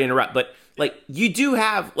sorry to interrupt, but you do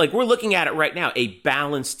have, we're looking at it right now, a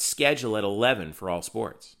balanced schedule at 11 for all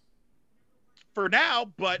sports. For now,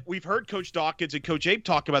 but we've heard Coach Dawkins and Coach Abe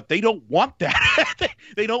talk about they don't want that.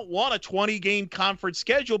 They don't want a 20-game conference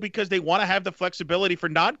schedule because they want to have the flexibility for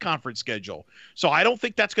non-conference schedule. So I don't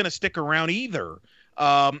think that's going to stick around either.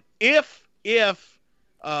 If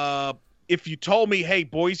you told me, hey,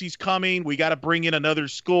 Boise's coming, we got to bring in another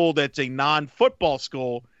school that's a non-football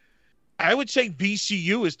school, I would say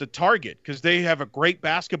VCU is the target because they have a great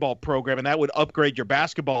basketball program, and that would upgrade your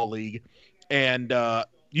basketball league. And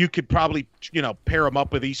you could probably, pair them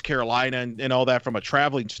up with East Carolina and all that from a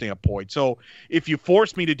traveling standpoint. So if you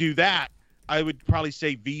force me to do that, I would probably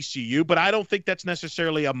say VCU, but I don't think that's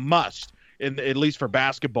necessarily a must, at least for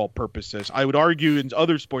basketball purposes. I would argue in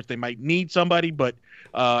other sports they might need somebody, but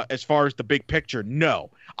as far as the big picture, no.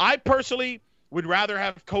 I personally would rather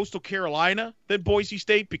have Coastal Carolina than Boise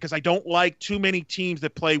State because I don't like too many teams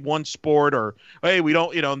that play one sport or, hey, we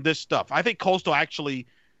don't, this stuff. I think Coastal actually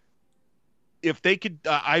 – if they could,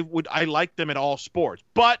 I like them in all sports,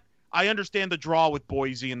 but I understand the draw with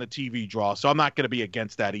Boise and the TV draw, so I'm not going to be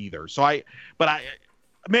against that either. So I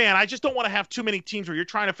just don't want to have too many teams where you're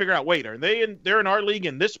trying to figure out, wait, they're in our league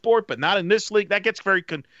in this sport, but not in this league. That gets very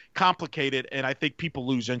complicated, and I think people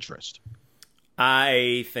lose interest.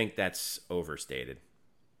 I think that's overstated.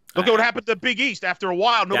 Look at what happened to the Big East. After a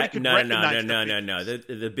while, nobody could recognize No.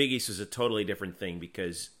 The Big East was a totally different thing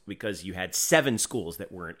because you had 7 schools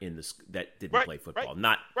that weren't in this that didn't play football,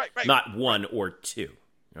 not one or two.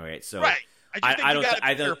 All right, so I just think you got to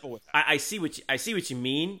be careful with that. I see what you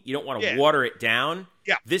mean. You don't want to water it down.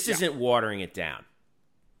 Yeah, this isn't watering it down.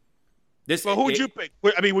 Who would you pick?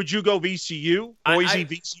 I mean, would you go VCU, Boise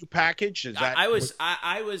VCU package? I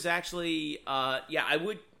was actually I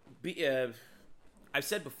would be. I've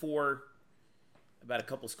said before about a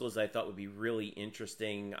couple schools that I thought would be really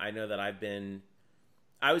interesting. I know that I've been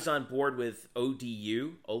I was on board with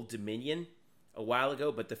ODU, Old Dominion, a while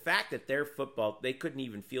ago, but the fact that their football, they couldn't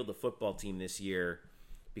even field the football team this year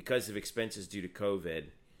because of expenses due to COVID,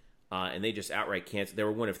 and they just outright canceled. They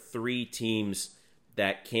were one of 3 teams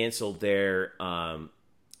that canceled their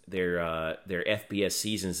FBS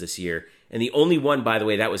seasons this year, and the only one, by the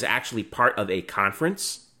way, that was actually part of a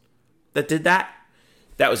conference that did that.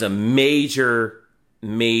 That was a major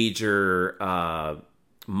minus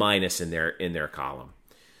in their column.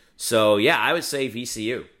 So yeah, I would say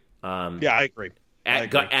VCU. Yeah, I agree.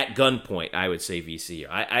 At gunpoint, I would say VCU.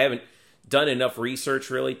 I haven't done enough research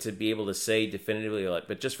really to be able to say definitively,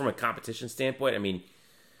 but just from a competition standpoint, I mean,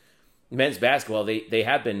 men's basketball, they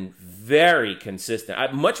have been very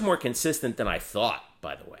consistent, much more consistent than I thought,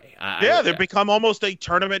 by the way. They've become almost a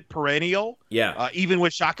tournament perennial. Yeah. Even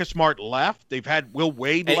with Shaka Smart left, they've had Will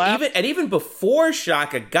Wade left. Even before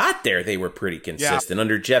Shaka got there, they were pretty consistent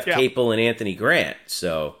under Jeff Capel and Anthony Grant.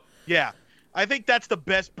 So yeah, I think that's the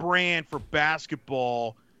best brand for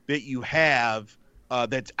basketball that you have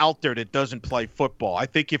that's out there that doesn't play football. I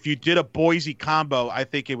think if you did a Boise combo, I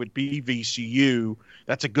think it would be VCU.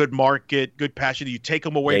 That's a good market, good passion. You take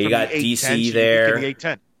them away from the 8-10. DC there. The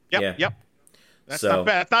 8-10. Yep. That's not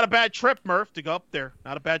bad. It's not a bad trip, Murph, to go up there.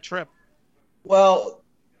 Not a bad trip. Well,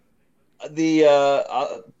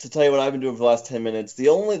 to tell you what I've been doing for the last 10 minutes, the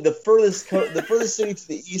furthest city to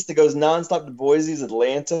the east that goes nonstop to Boise is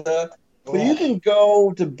Atlanta. But you can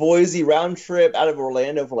go to Boise round trip out of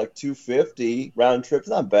Orlando for like $250 round trip. It's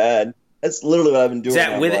not bad. That's literally what I've been doing.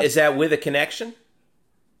 Is that with a connection?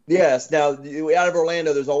 Yes. Now, out of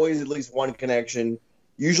Orlando, there's always at least one connection.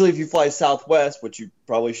 Usually, if you fly Southwest, which you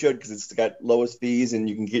probably should because it's got lowest fees and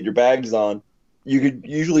you can get your bags on, you could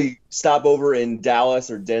usually stop over in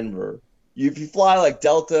Dallas or Denver. If you fly like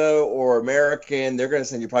Delta or American, they're going to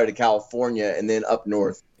send you probably to California and then up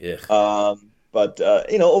north. Yeah. But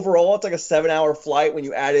overall, it's like a 7-hour flight when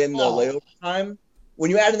you add in the layover time.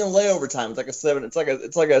 When you add in the layover time, it's like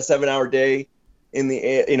a 7-hour day in the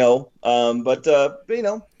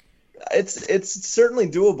it's certainly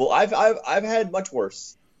doable. I've had much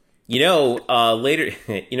worse. Later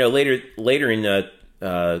in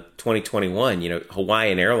 2021,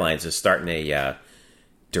 Hawaiian Airlines is starting a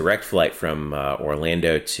direct flight from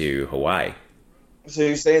Orlando to Hawaii. So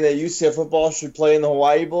you're saying that UCF football should play in the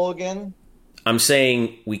Hawaii Bowl again? I'm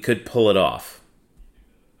saying we could pull it off.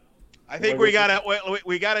 I think we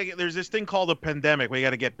gotta. There's this thing called a pandemic. We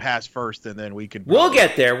gotta get past first, and then we can. We'll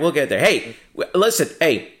get there. Hey, listen.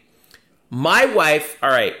 Hey, my wife.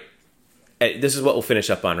 All right. This is what we'll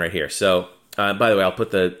finish up on right here. So, by the way, I'll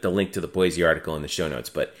put the link to the Boise article in the show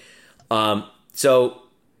notes. But, so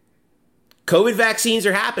COVID vaccines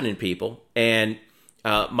are happening, people, and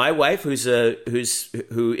my wife, who is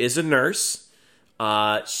a nurse,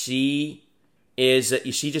 she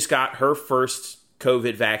just got her first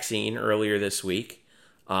COVID vaccine earlier this week.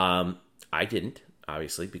 I didn't,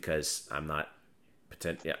 obviously, because I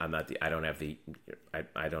don't have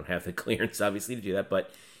the clearance, obviously, to do that. But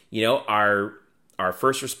our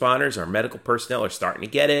first responders, our medical personnel are starting to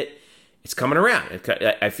get it. It's coming around.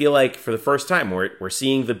 I feel like for the first time we're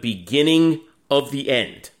seeing the beginning of the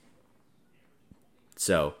end.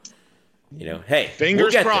 So, hey,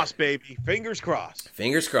 fingers crossed, baby. Fingers crossed.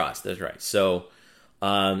 Fingers crossed. That's right. So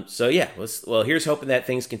yeah. Here's hoping that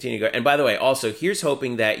things continue to go. And by the way, also here's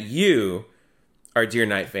hoping that you, our dear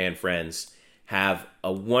Night fan friends, have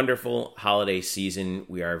a wonderful holiday season.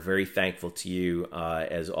 We are very thankful to you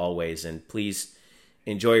as always, and please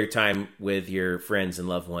enjoy your time with your friends and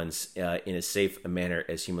loved ones in as safe a manner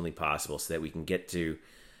as humanly possible, so that we can get to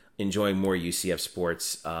enjoying more UCF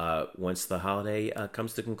sports once the holiday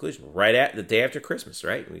comes to conclusion. Right at the day after Christmas,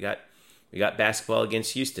 right? We got basketball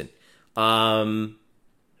against Houston.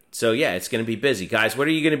 So yeah, it's going to be busy, guys. What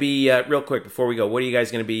are you going to be real quick before we go? What are you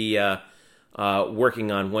guys going to be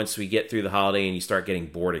working on once we get through the holiday and you start getting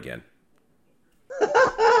bored again?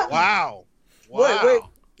 Wow.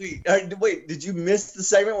 Wait, did you miss the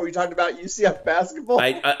segment where we talked about UCF basketball?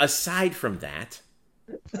 Aside from that,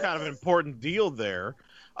 it's kind of an important deal there.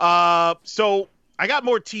 So I got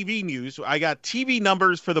more TV news. I got TV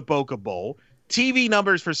numbers for the Boca Bowl, TV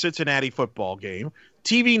numbers for Cincinnati football game,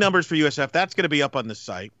 TV numbers for USF. That's going to be up on the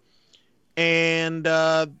site. And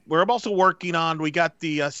we're also working on, we got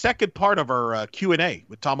the second part of our Q&A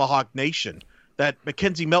with Tomahawk Nation, that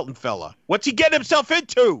Mackenzie Melton fella. What's he getting himself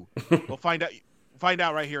into? We'll find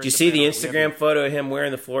out right here. Did you see the Instagram photo of him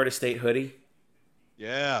wearing the Florida State hoodie?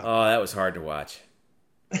 Yeah. Oh, that was hard to watch.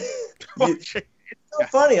 It's so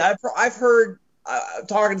funny. I've heard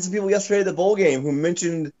talking to some people yesterday at the bowl game who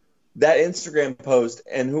mentioned that Instagram post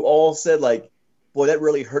and who all said, like, boy, that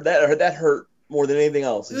really hurt. That hurt more than anything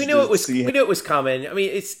else. We knew it was coming. I mean,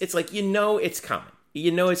 it's like it's coming.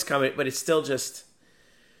 It's coming, but it's still just,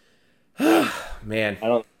 man.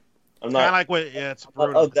 I'm not it's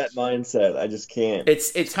of that mindset. I just can't.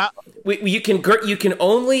 You can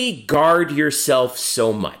only guard yourself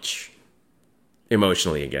so much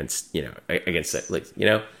emotionally against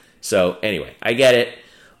that. So anyway, I get it.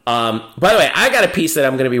 By the way, I got a piece that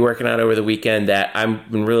I'm going to be working on over the weekend that I'm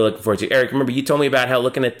really looking forward to. Eric, remember you told me about how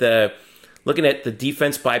looking at the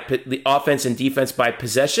defense the offense and defense by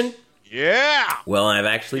possession. Yeah. Well, I've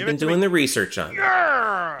actually been doing the research on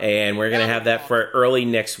that, and we're going to have that for early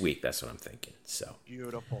next week. That's what I'm thinking. So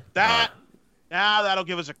beautiful. Now that'll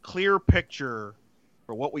give us a clear picture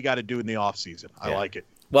for what we got to do in the off season. I like it.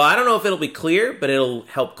 Well, I don't know if it'll be clear, but it'll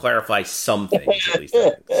help clarify some things at least.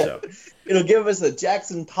 So it'll give us a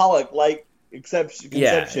Jackson Pollock-like conception.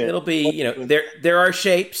 Yeah, it'll be there are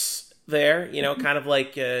shapes there, kind of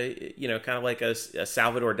like a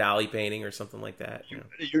Salvador Dali painting or something like that.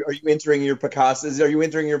 Are you entering your Picassos? Are you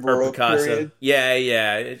entering your Baroque Picasso period? Yeah.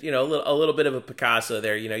 A little bit of a Picasso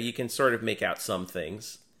there. You can sort of make out some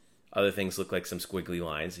things. Other things look like some squiggly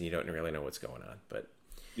lines, and you don't really know what's going on. But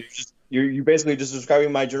you're basically just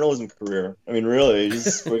describing my journalism career. I mean, really,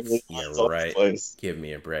 just squiggly lines all over the place. Give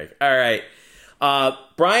me a break. All right,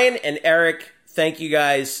 Brian and Eric, thank you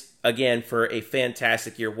guys again for a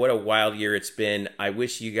fantastic year. What a wild year it's been. I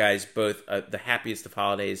wish you guys both the happiest of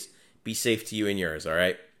holidays. Be safe to you and yours, all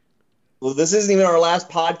right? Well, this isn't even our last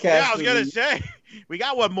podcast. Yeah, I was going to say, we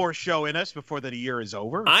got one more show in us before the year is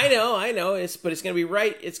over. I know. But it's going to be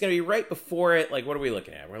right. It's going to be right before it. Like, what are we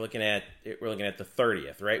looking at? We're looking at the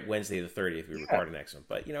 30th, right? Wednesday the 30th. We record the next one.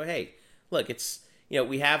 But hey, look, it's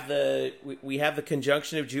we have the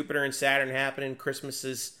conjunction of Jupiter and Saturn happening. Christmas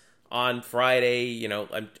is on Friday.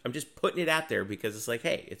 I'm just putting it out there because it's like,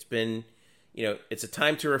 hey, it's been, it's a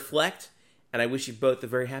time to reflect, and I wish you both a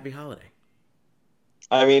very happy holiday.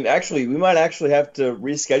 I mean, actually, we might actually have to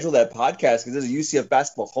reschedule that podcast because there's a UCF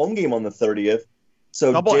basketball home game on the 30th.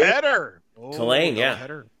 So double header. Tulane, yeah.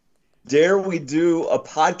 Header. Dare we do a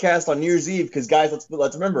podcast on New Year's Eve? Because guys,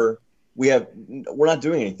 let's remember we're not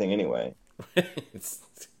doing anything anyway.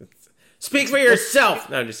 Speak for yourself.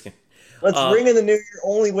 No, I'm just kidding. Let's bring in the new year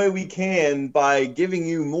only way we can by giving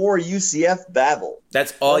you more UCF babble.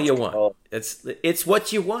 That's all you want. It's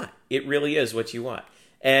what you want. It really is what you want.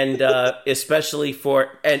 And especially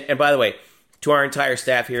and by the way, to our entire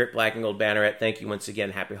staff here at Black and Gold Banneret, thank you once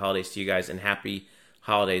again. Happy holidays to you guys, and happy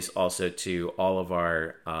holidays also to all of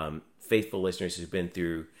our faithful listeners who've been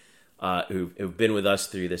through, who've been with us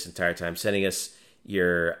through this entire time, sending us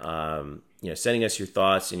your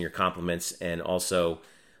thoughts and your compliments, and also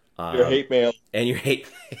your hate mail and your hate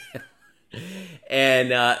mail. And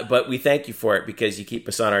but we thank you for it because you keep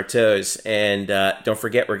us on our toes. And don't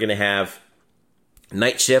forget, we're going to have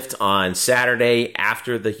night shift on Saturday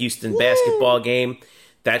after the Houston basketball game.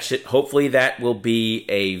 Hopefully that will be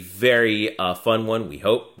a very fun one. We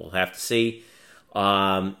hope. We'll have to see.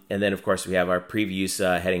 And then, of course, we have our previews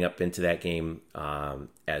heading up into that game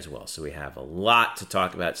as well. So we have a lot to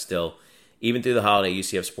talk about still. Even through the holiday,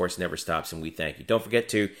 UCF Sports never stops, and we thank you. Don't forget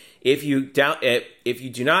to, if you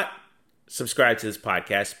do not subscribe to this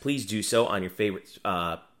podcast, please do so on your favorite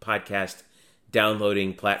podcast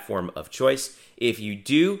downloading platform of choice. If you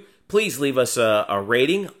do, please leave us a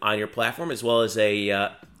rating on your platform as well as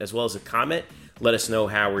a comment. Let us know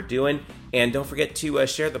how we're doing, and don't forget to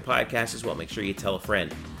share the podcast as well. Make sure you tell a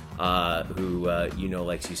friend who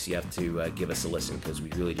likes UCF to give us a listen, because we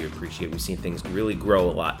really do appreciate it. We've seen things really grow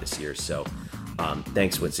a lot this year, so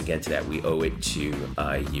thanks once again to that. We owe it to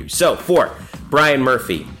you. So for Brian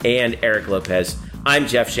Murphy and Eric Lopez, I'm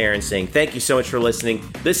Jeff Sharon saying thank you so much for listening.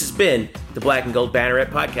 This has been the Black and Gold Banneret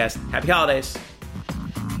Podcast. Happy holidays.